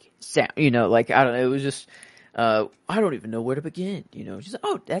egg sound. You know, like, I don't know. It was just, I don't even know where to begin. You know, she's like,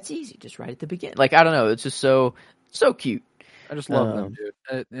 "Oh, that's easy. Just right at the beginning." Like, I don't know. It's just so cute. I just love them,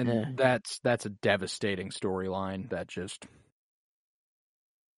 dude. And that's a devastating storyline that just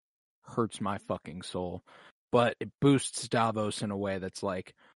hurts my fucking soul. But it boosts Davos in a way that's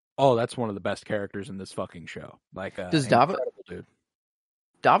like, oh, that's one of the best characters in this fucking show. Like, Does Davos? incredible dude.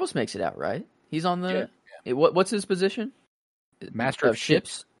 Davos makes it out, right? He's on the. Yeah. What's his position? Master of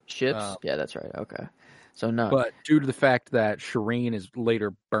ships. Ships. Yeah, that's right. Okay. So no. But due to the fact that Shireen is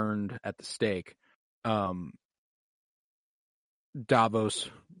later burned at the stake, Davos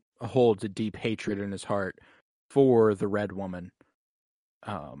holds a deep hatred in his heart for the Red Woman,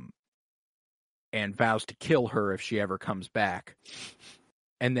 and vows to kill her if she ever comes back.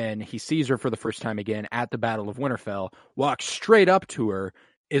 And then he sees her for the first time again at the Battle of Winterfell, walks straight up to her,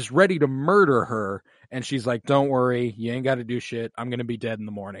 is ready to murder her, and she's like, "Don't worry, you ain't got to do shit. I'm gonna be dead in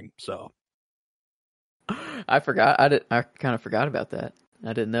the morning." So I forgot. I kind of forgot about that.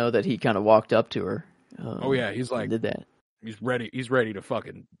 I didn't know that he kind of walked up to her. Oh yeah, he's like, did that. He's ready to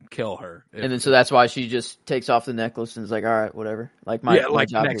fucking kill her. And then so that's why she just takes off the necklace and is like, "All right, whatever." Like my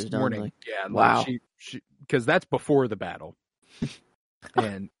job next is done. morning. Like, yeah, wow. Like she because that's before the battle.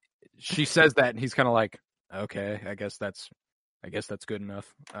 And she says that, and he's kind of like, "Okay, I guess that's good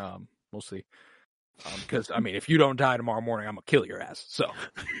enough. We'll see." Because I mean, if you don't die tomorrow morning, I'm gonna kill your ass. So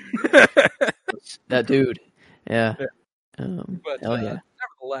that dude, yeah. But hell yeah.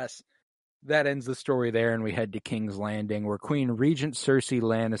 Nevertheless, that ends the story there, and we head to King's Landing, where Queen Regent Cersei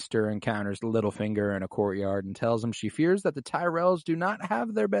Lannister encounters Littlefinger in a courtyard and tells him she fears that the Tyrells do not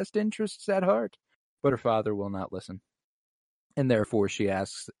have their best interests at heart, but her father will not listen. And therefore, she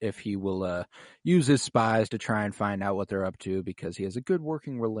asks if he will use his spies to try and find out what they're up to, because he has a good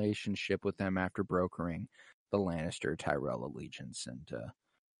working relationship with them after brokering the Lannister-Tyrell allegiance. And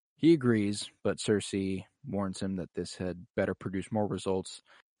he agrees, but Cersei warns him that this had better produce more results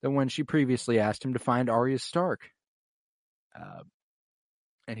than when she previously asked him to find Arya Stark.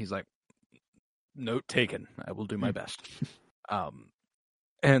 And he's like, "Note taken. I will do my best."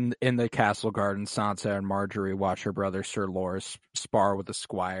 And in the castle garden, Sansa and Marjorie watch her brother Sir Loras spar with the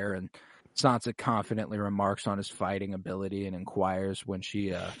squire, and Sansa confidently remarks on his fighting ability and inquires when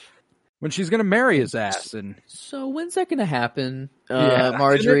she's going to marry his ass. And so when's that going to happen, yeah,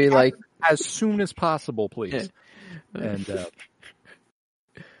 Marjorie? Like as soon as possible, please. And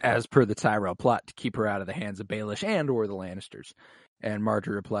as per the Tyrell plot, to keep her out of the hands of Baelish and or the Lannisters. And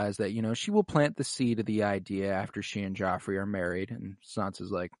Marjorie replies that, she will plant the seed of the idea after she and Joffrey are married. And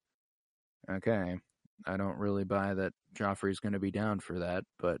Sansa's like, okay, I don't really buy that Joffrey's going to be down for that,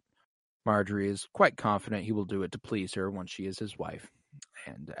 but Marjorie is quite confident he will do it to please her once she is his wife.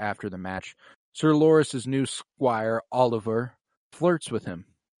 And after the match, Sir Loris's new squire, Oliver, flirts with him.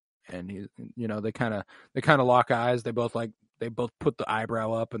 And they kind of lock eyes. They both put the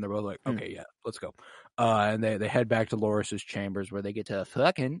eyebrow up, and they're both like, okay, yeah, let's go. And they head back to Loris's chambers where they get to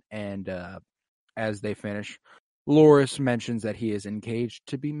fucking. And as they finish, Loris mentions that he is engaged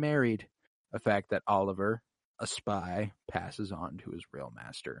to be married, a fact that Oliver, a spy, passes on to his real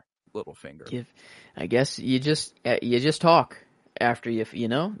master, Littlefinger. I guess you just talk after you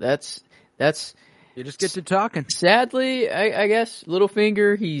that's you just get to talking. Sadly, I guess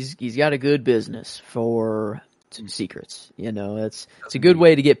Littlefinger, he's got a good business for some secrets. It's a good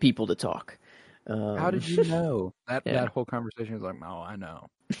way to get people to talk. How did you know that? Yeah. That whole conversation was like, oh, I know.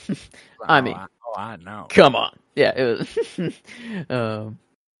 I know. Come on, yeah. It was.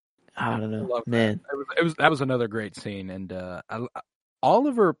 I don't know, man. That was another great scene, and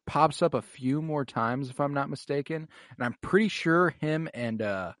Oliver pops up a few more times, if I'm not mistaken, and I'm pretty sure him and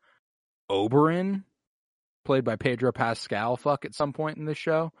Oberyn, played by Pedro Pascal, fuck at some point in this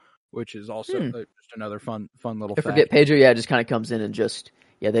show, which is also just another fun little. I forget Pedro. Yeah, just kind of comes in and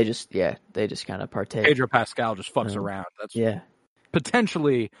they just kind of partake. Pedro Pascal just fucks around. That's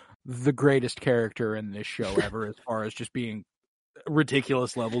potentially the greatest character in this show ever, as far as just being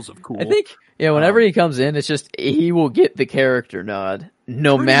ridiculous levels of cool. I think whenever he comes in, it's just he will get the character nod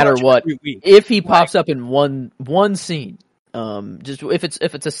no matter what. If he pops up in one scene, just if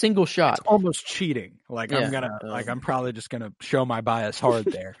it's a single shot, it's almost cheating. I'm probably just gonna show my bias hard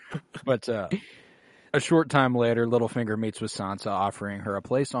there. But a short time later, Littlefinger meets with Sansa, offering her a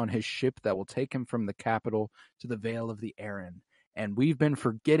place on his ship that will take him from the capital to the Vale of the Arryn. And we've been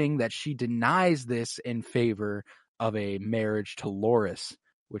forgetting that she denies this in favor of a marriage to Loris,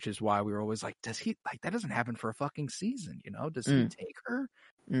 which is why we were always like, does he, that doesn't happen for a fucking season, Does he take her?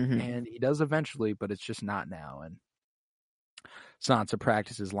 Mm-hmm. And he does eventually, but it's just not now. And Sansa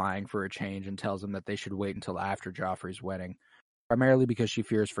practices lying for a change and tells him that they should wait until after Joffrey's wedding, primarily because she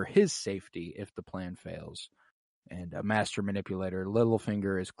fears for his safety if the plan fails. And a master manipulator,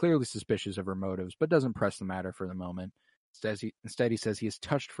 Littlefinger, is clearly suspicious of her motives, but doesn't press the matter for the moment. Instead, he says he is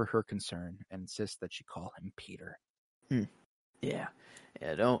touched for her concern and insists that she call him Peter. Yeah,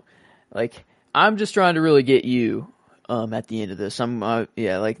 don't I'm just trying to really get you at the end of this. I'm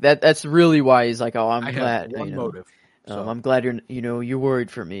that's really why he's like, I'm glad. One motive. So. I'm glad you're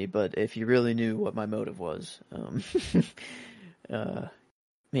worried for me, but if you really knew what my motive was,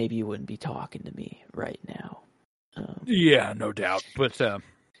 maybe you wouldn't be talking to me right now. Yeah, no doubt. But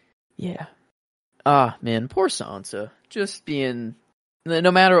yeah. Man, poor Sansa. Just being,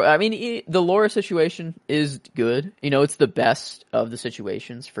 no matter, the Loris situation is good. It's the best of the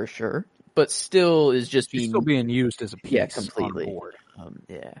situations for sure, but still is just still being used as a piece completely. On board.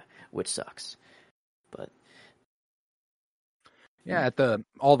 Which sucks. But yeah,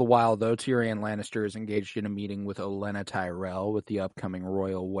 all the while though, Tyrion Lannister is engaged in a meeting with Olenna Tyrell, with the upcoming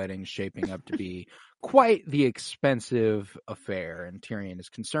royal wedding shaping up to be quite the expensive affair, and Tyrion is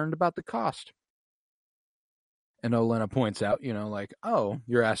concerned about the cost. And Olenna points out, oh,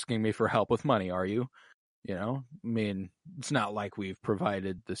 you're asking me for help with money, are you? It's not like we've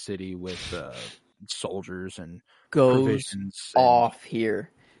provided the city with soldiers and provisions off here.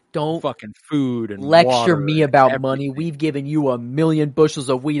 Don't fucking food and lecture water me about money. We've given you 1,000,000 bushels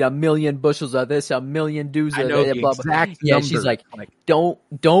of wheat, 1,000,000 bushels of this, 1,000,000 dues of that. Exact yeah, number. she's like,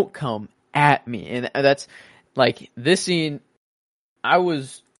 don't come at me. And that's this scene. I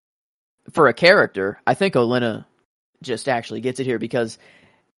was, for a character, I think Olenna just actually gets it here because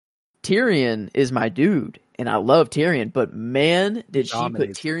Tyrion is my dude and I love Tyrion, but man, did she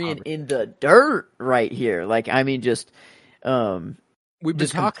put Tyrion in the dirt right here. We've been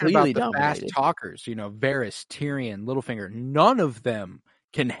talking about the fast talkers, Varys, Tyrion, Littlefinger. None of them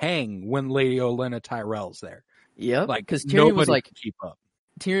can hang when Lady Olenna Tyrell's there. Yep. Because Tyrion was keep up.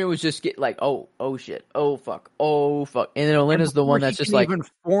 Tyrion was just oh shit, oh fuck, and then Olenna's the one that's just even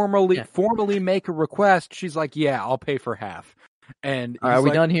formally make a request. She's like, yeah, I'll pay for half. And are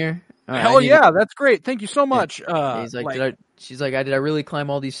we done here? Hell yeah, that's great. Thank you so much. He's like, she's like, did I really climb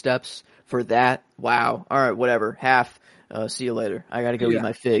all these steps for that? Wow. All right, whatever. Half. See you later. I gotta go eat Yeah,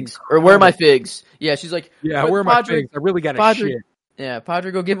 my figs. incredible. Or where are my figs? Yeah, she's like, Yeah, where are my figs? I really got to shit. Yeah,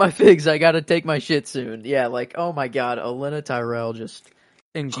 Padre, go get my figs. I gotta take my shit soon. Yeah, like, oh my god, Olenna Tyrell just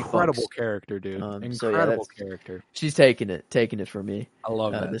Incredible character, dude. Incredible character. She's taking it for me. I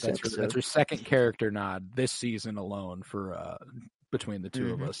love that. That's her second character nod this season alone for between the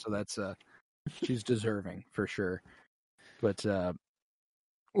two of us. So that's she's deserving for sure. But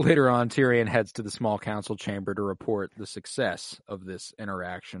later on, Tyrion heads to the small council chamber to report the success of this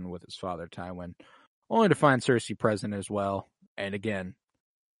interaction with his father Tywin, only to find Cersei present as well. And again,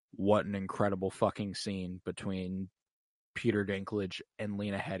 what an incredible fucking scene between Peter Dinklage and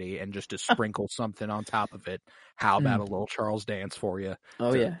Lena Headey, and just to sprinkle something on top of it. How about a little Charles dance for you?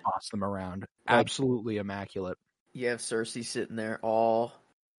 Oh, yeah. Toss them around. Absolutely immaculate. You have Cersei sitting there all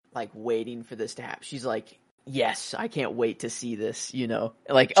like waiting for this to happen. She's like, yes, I can't wait to see this, you know?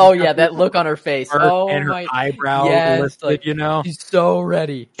 Like, oh yeah, that look on her face. Oh, and her eyebrow lifted, like, you know? She's so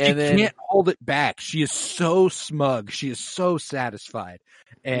ready. She can't hold it back. She is so smug. She is so satisfied.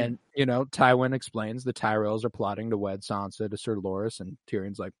 And, you know, Tywin explains the Tyrells are plotting to wed Sansa to Sir Loras, and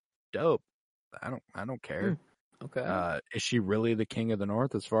Tyrion's like, dope. I don't care. Okay. Is she really the king of the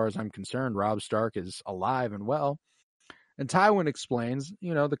North? As far as I'm concerned, Robb Stark is alive and well. And Tywin explains,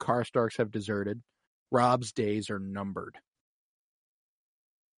 you know, the Karstarks have deserted. Robb's days are numbered.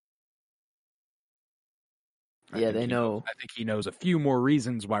 They know. I think he knows a few more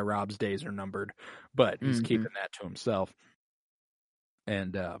reasons why Robb's days are numbered, but he's keeping that to himself.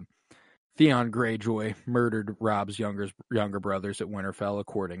 And Theon Greyjoy murdered Robb's younger brothers at Winterfell,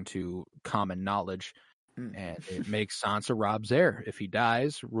 according to common knowledge. And it makes Sansa Robb's heir. If he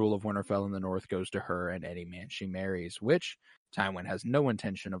dies, rule of Winterfell in the North goes to her and any man she marries, which Tywin has no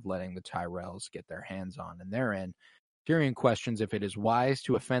intention of letting the Tyrells get their hands on. And therein, Tyrion questions if it is wise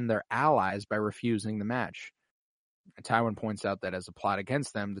to offend their allies by refusing the match. And Tywin points out that as a plot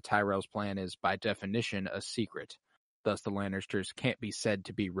against them, the Tyrells' plan is, by definition, a secret. Thus, the Lannisters can't be said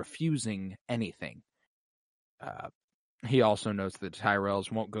to be refusing anything. He also notes that the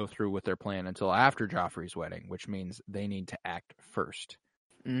Tyrells won't go through with their plan until after Joffrey's wedding, which means they need to act first.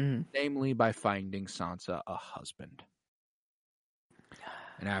 Namely, by finding Sansa a husband.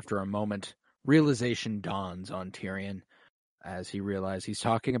 And after a moment, realization dawns on Tyrion as he realizes he's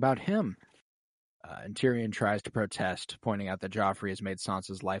talking about him. And Tyrion tries to protest, pointing out that Joffrey has made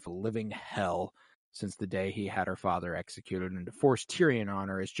Sansa's life a living hell since the day he had her father executed, and to force Tyrion on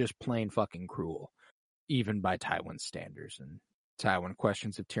her is just plain fucking cruel, even by Tywin's standards. And Tywin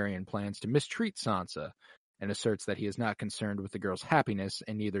questions if Tyrion plans to mistreat Sansa, and asserts that he is not concerned with the girl's happiness,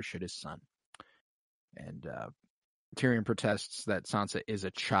 and neither should his son. And Tyrion protests that Sansa is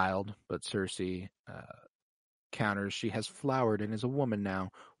a child, but Cersei counters she has flowered and is a woman now.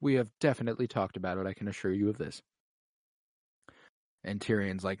 We have definitely talked about it, I can assure you of this. And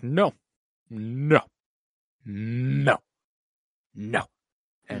Tyrion's like, no. And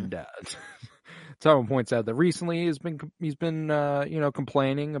Tywin points out that recently he's been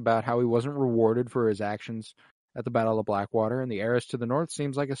complaining about how he wasn't rewarded for his actions at the Battle of Blackwater, and the heiress to the North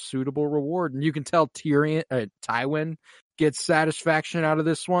seems like a suitable reward. And you can tell Tywin gets satisfaction out of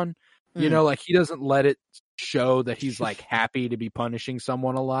this one. You know, like, he doesn't let it show that he's like happy to be punishing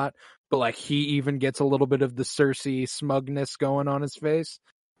someone a lot, but like he even gets a little bit of the Cersei smugness going on his face.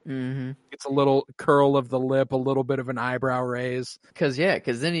 It's a little curl of the lip, a little bit of an eyebrow raise. Cause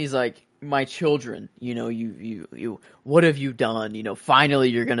then he's like, my children, you know, you, what have you done? You know, finally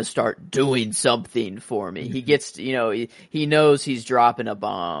you're going to start doing something for me. He gets, you know, he knows he's dropping a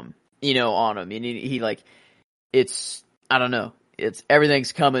bomb, you know, on him. And he like, it's, I don't know. It's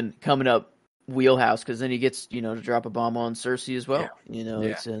everything's coming up wheelhouse. Cause then he gets, you know, to drop a bomb on Cersei as well. Yeah. You know,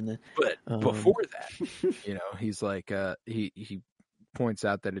 it's in the, but before that, you know, he's like, he points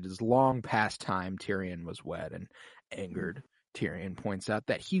out that it is long past time Tyrion was wed, and angered Tyrion points out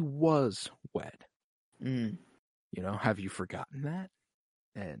that he was wed. You know, have you forgotten that?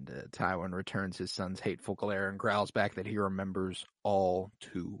 And Tywin returns his son's hateful glare and growls back that he remembers all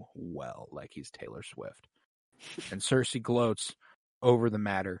too well, like he's Taylor Swift. And Cersei gloats over the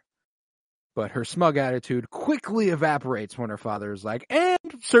matter, but her smug attitude quickly evaporates when her father is like, and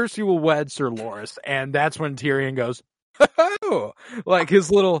Cersei will wed Sir Loras. And that's when Tyrion goes, oh, like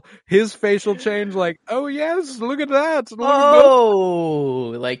his facial change, like, oh yes, look at that.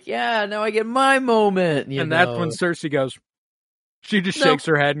 Like, yeah, now I get my moment. That's when Cersei goes, she just shakes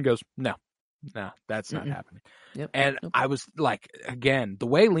her head and goes, no, that's not happening. And I was like, again, the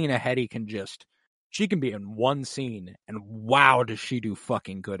way Lena Headey can just she can be in one scene, and wow, does she do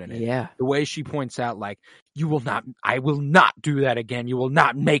fucking good in it. Yeah. The way she points out, like, I will not do that again. You will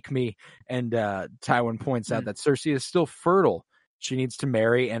not make me. And Tywin points out that Cersei is still fertile. She needs to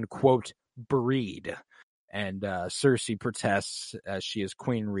marry and, quote, breed. And Cersei protests as she is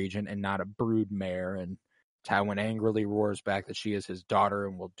queen regent and not a brood mare. And Tywin angrily roars back that she is his daughter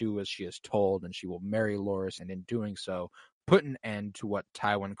and will do as she is told, and she will marry Loras, and in doing so, put an end to what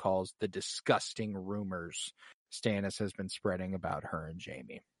Tywin calls the disgusting rumors Stannis has been spreading about her and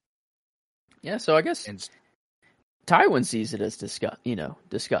Jaime. Yeah, so I guess Tywin sees it as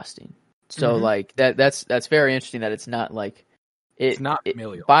disgusting. So like that's very interesting that it's not like it's not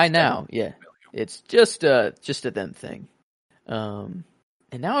familial. By now, yeah. It's just a them thing. And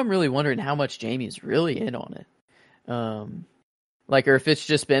now I'm really wondering how much Jaime is really in on it. Like, or if it's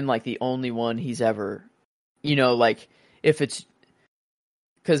just been like the only one he's ever, like if it's,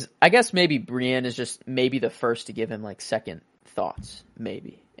 because I guess maybe Brienne is just maybe the first to give him like second thoughts,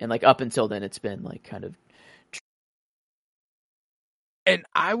 maybe. And like up until then, it's been like kind of. And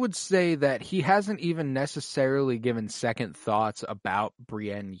I would say that he hasn't even necessarily given second thoughts about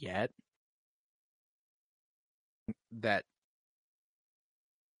Brienne yet. That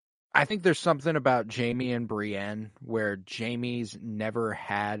I think there's something about Jaime and Brienne where Jaime's never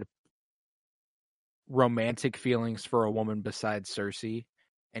had romantic feelings for a woman besides Cersei,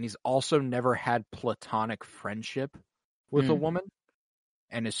 and he's also never had platonic friendship with a woman.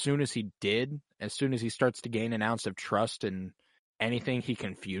 And as soon as he starts to gain an ounce of trust in anything, he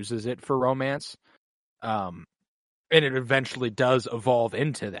confuses it for romance. And it eventually does evolve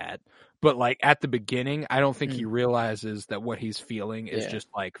into that. But like at the beginning, I don't think he realizes that what he's feeling is just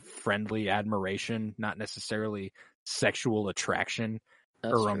like friendly admiration, not necessarily sexual attraction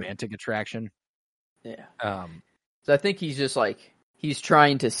or romantic attraction. Yeah. So I think he's just like he's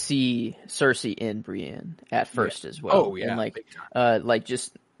trying to see Cersei in Brienne at first as well. Oh yeah. And like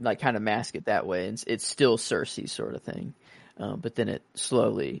just like kind of mask it that way, and it's still Cersei sort of thing. But then it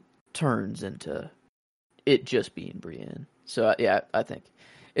slowly turns into it just being Brienne. So yeah, I think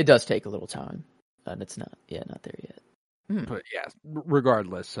it does take a little time, and it's not there yet. But yeah,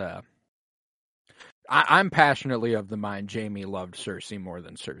 regardless, I'm passionately of the mind Jaime loved Cersei more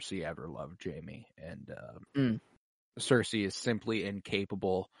than Cersei ever loved Jaime, and Cersei is simply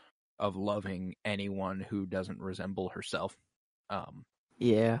incapable of loving anyone who doesn't resemble herself.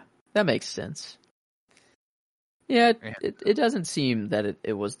 Yeah, that makes sense. Yeah, it doesn't seem that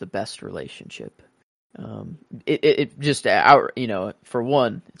it was the best relationship. It just for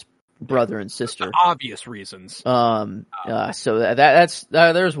one, it's brother and sister, for obvious reasons. So that's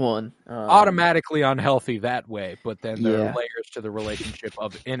there's one automatically unhealthy that way, but then there are layers to the relationship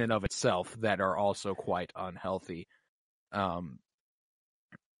in and of itself that are also quite unhealthy.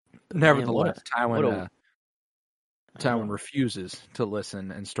 Nevertheless, Tywin refuses to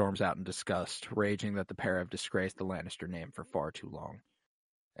listen and storms out in disgust, raging that the pair have disgraced the Lannister name for far too long.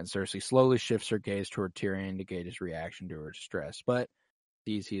 And Cersei slowly shifts her gaze toward Tyrion to gauge his reaction to her distress, but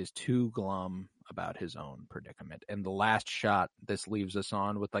he is too glum about his own predicament. And the last shot this leaves us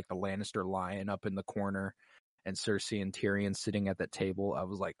on with like the Lannister lion up in the corner and Cersei and Tyrion sitting at that table, I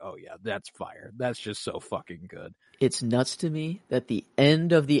was like, oh yeah, that's fire. That's just so fucking good. It's nuts to me that the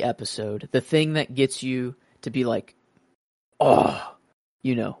end of the episode, the thing that gets you to be like, oh,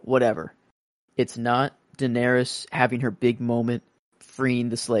 whatever. It's not Daenerys having her big moment freeing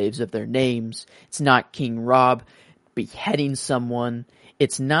the slaves of their names. It's not King Robb beheading someone.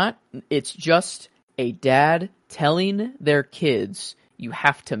 It's just a dad telling their kids, you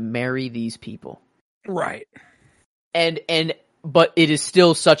have to marry these people. Right. But it is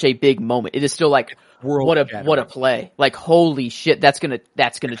still such a big moment. It is still like, what a play. Like, holy shit, that's gonna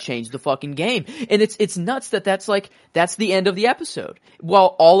change the fucking game. And it's nuts that's the end of the episode.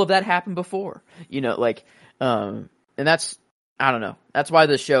 Well, all of that happened before. And that's, I don't know. That's why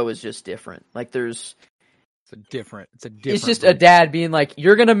the show is just different. Like it's just a dad being like,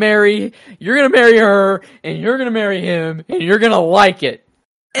 you're gonna marry her, and you're gonna marry him, and you're gonna like it.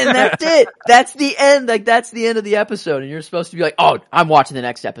 And that's it. That's the end. Like, that's the end of the episode. And you're supposed to be like, oh, I'm watching the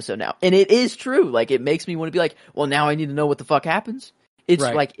next episode now. And it is true. Like, it makes me want to be like, well, now I need to know what the fuck happens. It's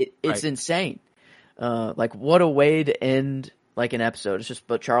it's insane. Like, what a way to end like an episode. It's just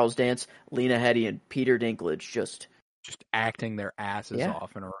but Charles Dance, Lena Headey, and Peter Dinklage just acting their asses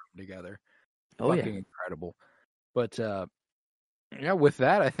off in a room together. Oh, fucking incredible. But with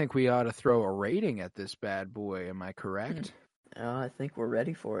that, I think we ought to throw a rating at this bad boy. Am I correct? I think we're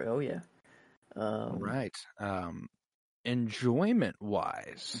ready for it. Oh yeah. All right. Enjoyment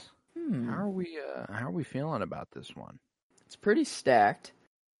wise, how are we feeling about this one? It's pretty stacked.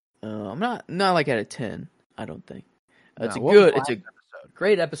 I'm not like at a 10. I don't think it's No, what was it's a episode?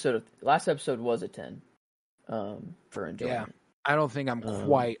 great episode. Last episode was a 10 for enjoyment. Yeah. I don't think I'm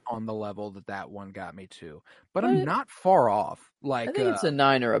quite on the level that one got me to, but I'm But not far off. Like I think it's a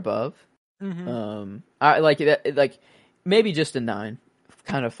 9 or above. mhm. I like that. Like maybe just a 9,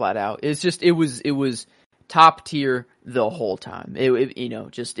 kind of flat out. It's just it was top tier the whole time. It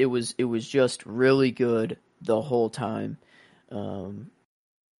was just really good the whole time,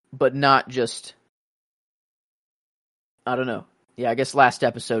 but not just. I don't know. Yeah, I guess last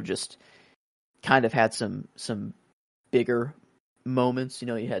episode just kind of had some bigger moments.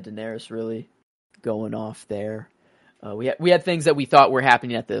 You had Daenerys really going off there. We had things that we thought were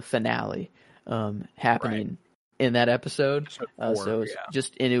happening at the finale, happening in that episode. So it's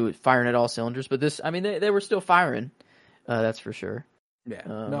just it was firing at all cylinders. But this, I mean, they were still firing. That's for sure. Yeah.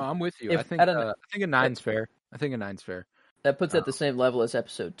 No, I'm with you. I think I think a 9's fair. I think a 9's fair. That puts it at the same level as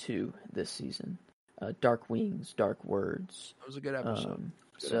episode 2 this season. Dark Wings, Dark Words. That was a good episode.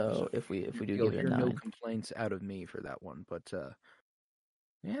 If we do You'll give it hear a 9, no complaints out of me for that one. But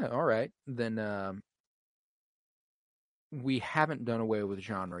yeah, all right. Then we haven't done away with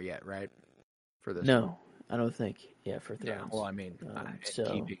genre yet, right? For this one. No, I don't think. Yeah, for Thrones. Yeah, well, I mean,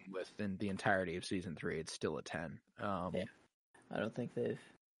 keeping within the entirety of season 3, it's still a 10. Yeah, I don't think they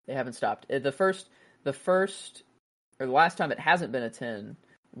haven't stopped. The last time it hasn't been a 10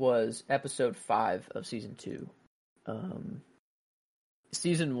 was episode 5 of season 2.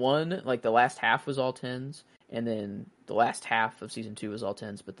 Season 1, like the last half was all 10s, and then the last half of season 2 was all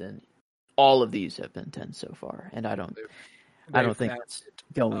 10s, but then all of these have been 10s so far, and I don't think it's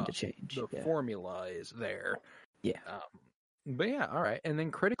going to change. The formula is there. Yeah. But yeah, all right. And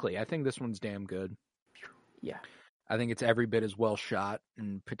then critically, I think this one's damn good. Yeah. I think it's every bit as well shot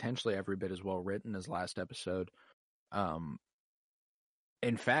and potentially every bit as well written as last episode.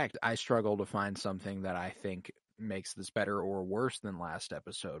 In fact, I struggle to find something that I think makes this better or worse than last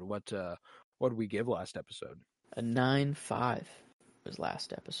episode. What did we give last episode? A 9.5 was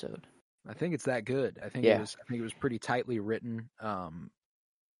last episode. I think it's that good. I think it was pretty tightly written.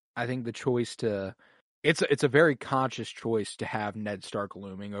 I think the choice to it's a very conscious choice to have Ned Stark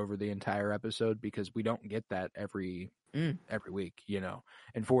looming over the entire episode because we don't get that every week,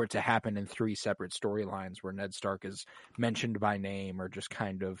 and for it to happen in 3 separate storylines where Ned Stark is mentioned by name or just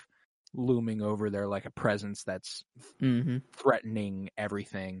kind of looming over there like a presence that's threatening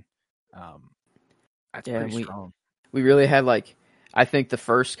everything. That's pretty strong. We really had I think the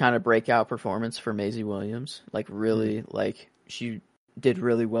first kind of breakout performance for Maisie Williams, really she did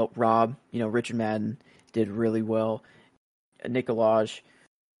really well. Rob, Richard Madden did really well. Nicolaj,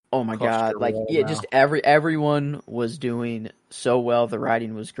 oh my God, just everyone was doing so well. The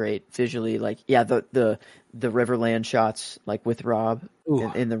writing was great visually. The Riverland shots with Rob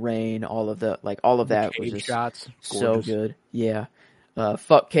in the rain, all of that was just shots, so good. Yeah,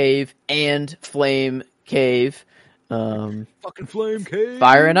 fuck cave and flame cave. Fucking flame cave.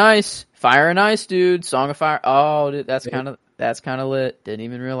 Fire and ice, dude. Song of Fire. Oh, dude, that's kind of lit. Didn't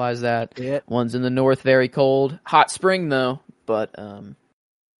even realize that. Yeah. One's in the north, very cold. Hot spring though, but there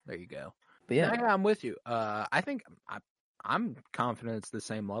you go. But yeah, I'm with you. I think I'm confident it's the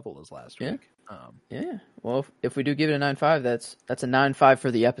same level as last week. Yeah. Well, if we do give it a 9.5, that's a 9.5 for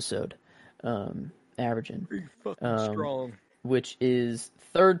the episode, averaging. Pretty fucking strong. Which is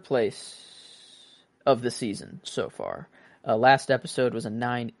 3rd place of the season so far. Last episode was a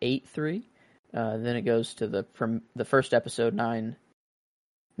 9.83. Then it goes to from the first episode 9.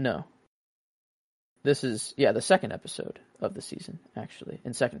 No. This is the second episode of the season actually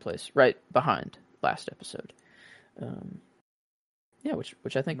in 2nd place, right behind last episode.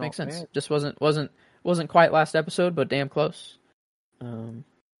 Which I think makes sense. Man. Just wasn't quite last episode, but damn close. I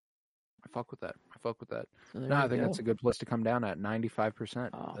fuck with that. So I think that's a good place to come down at 95%.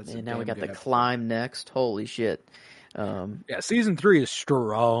 Oh man, now we got the climb next. Holy shit! Season 3 is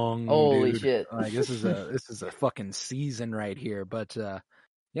strong. Holy dude. shit! This is a fucking season right here. But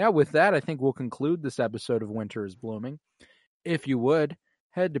with that, I think we'll conclude this episode of Winter is Blooming. If you would,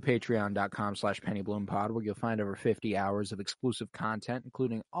 head to patreon.com/pennybloom.pod where you'll find over 50 hours of exclusive content,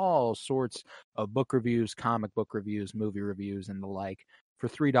 including all sorts of book reviews, comic book reviews, movie reviews, and the like. For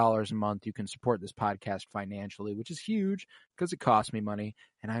 $3 a month, you can support this podcast financially, which is huge because it costs me money,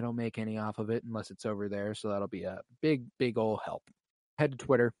 and I don't make any off of it unless it's over there, so that'll be a big, big old help. Head to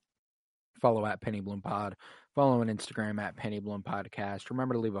Twitter, follow at PennyBloomPod, follow on Instagram at PennyBloomPodcast.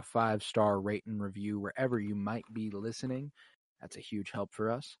 Remember to leave a 5-star rate and review wherever you might be listening. That's a huge help for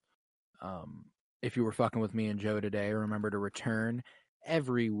us. If you were fucking with me and Joe today, remember to return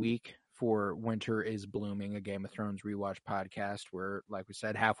every week for Winter is Blooming, a Game of Thrones rewatch podcast. We're, like we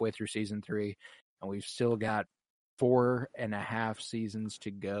said, halfway through season 3, and we've still got 4.5 seasons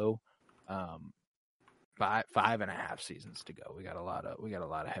to go. 5.5 seasons to go. We got a lot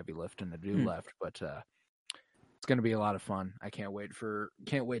of heavy lifting to do left, but it's going to be a lot of fun. I can't wait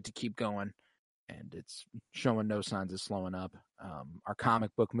to keep going, and it's showing no signs of slowing up. Our comic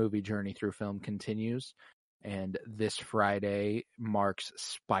book movie journey through film continues, and this Friday marks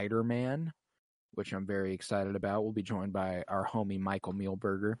Spider-Man, which I'm very excited about. We'll be joined by our homie Michael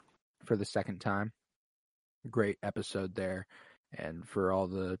Mealberger for the second time. Great episode there, and for all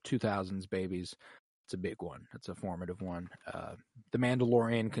the 2000s babies, it's a big one. It's a formative one. The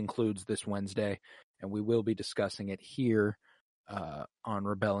Mandalorian concludes this Wednesday, and we will be discussing it here on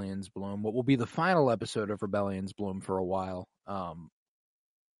Rebellion's Bloom. What will be the final episode of Rebellion's Bloom for a while.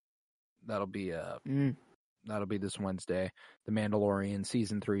 That'll be this Wednesday. The Mandalorian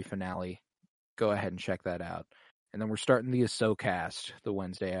season 3 finale. Go ahead and check that out. And then we're starting the Ahsoka-cast the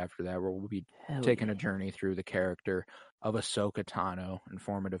Wednesday after that, where we'll be taking a journey through the character of Ahsoka Tano and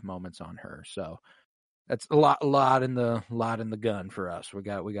formative moments on her. So that's a lot in the gun for us. We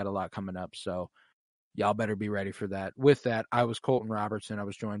got a lot coming up, so y'all better be ready for that. With that, I was Colton Robertson. I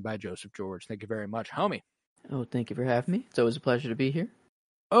was joined by Joseph George. Thank you very much, homie. Oh, thank you for having me. It's always a pleasure to be here.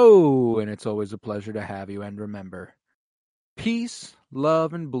 Oh, and it's always a pleasure to have you. And remember, peace,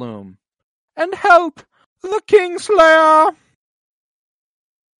 love, and bloom, and help the Kingslayer!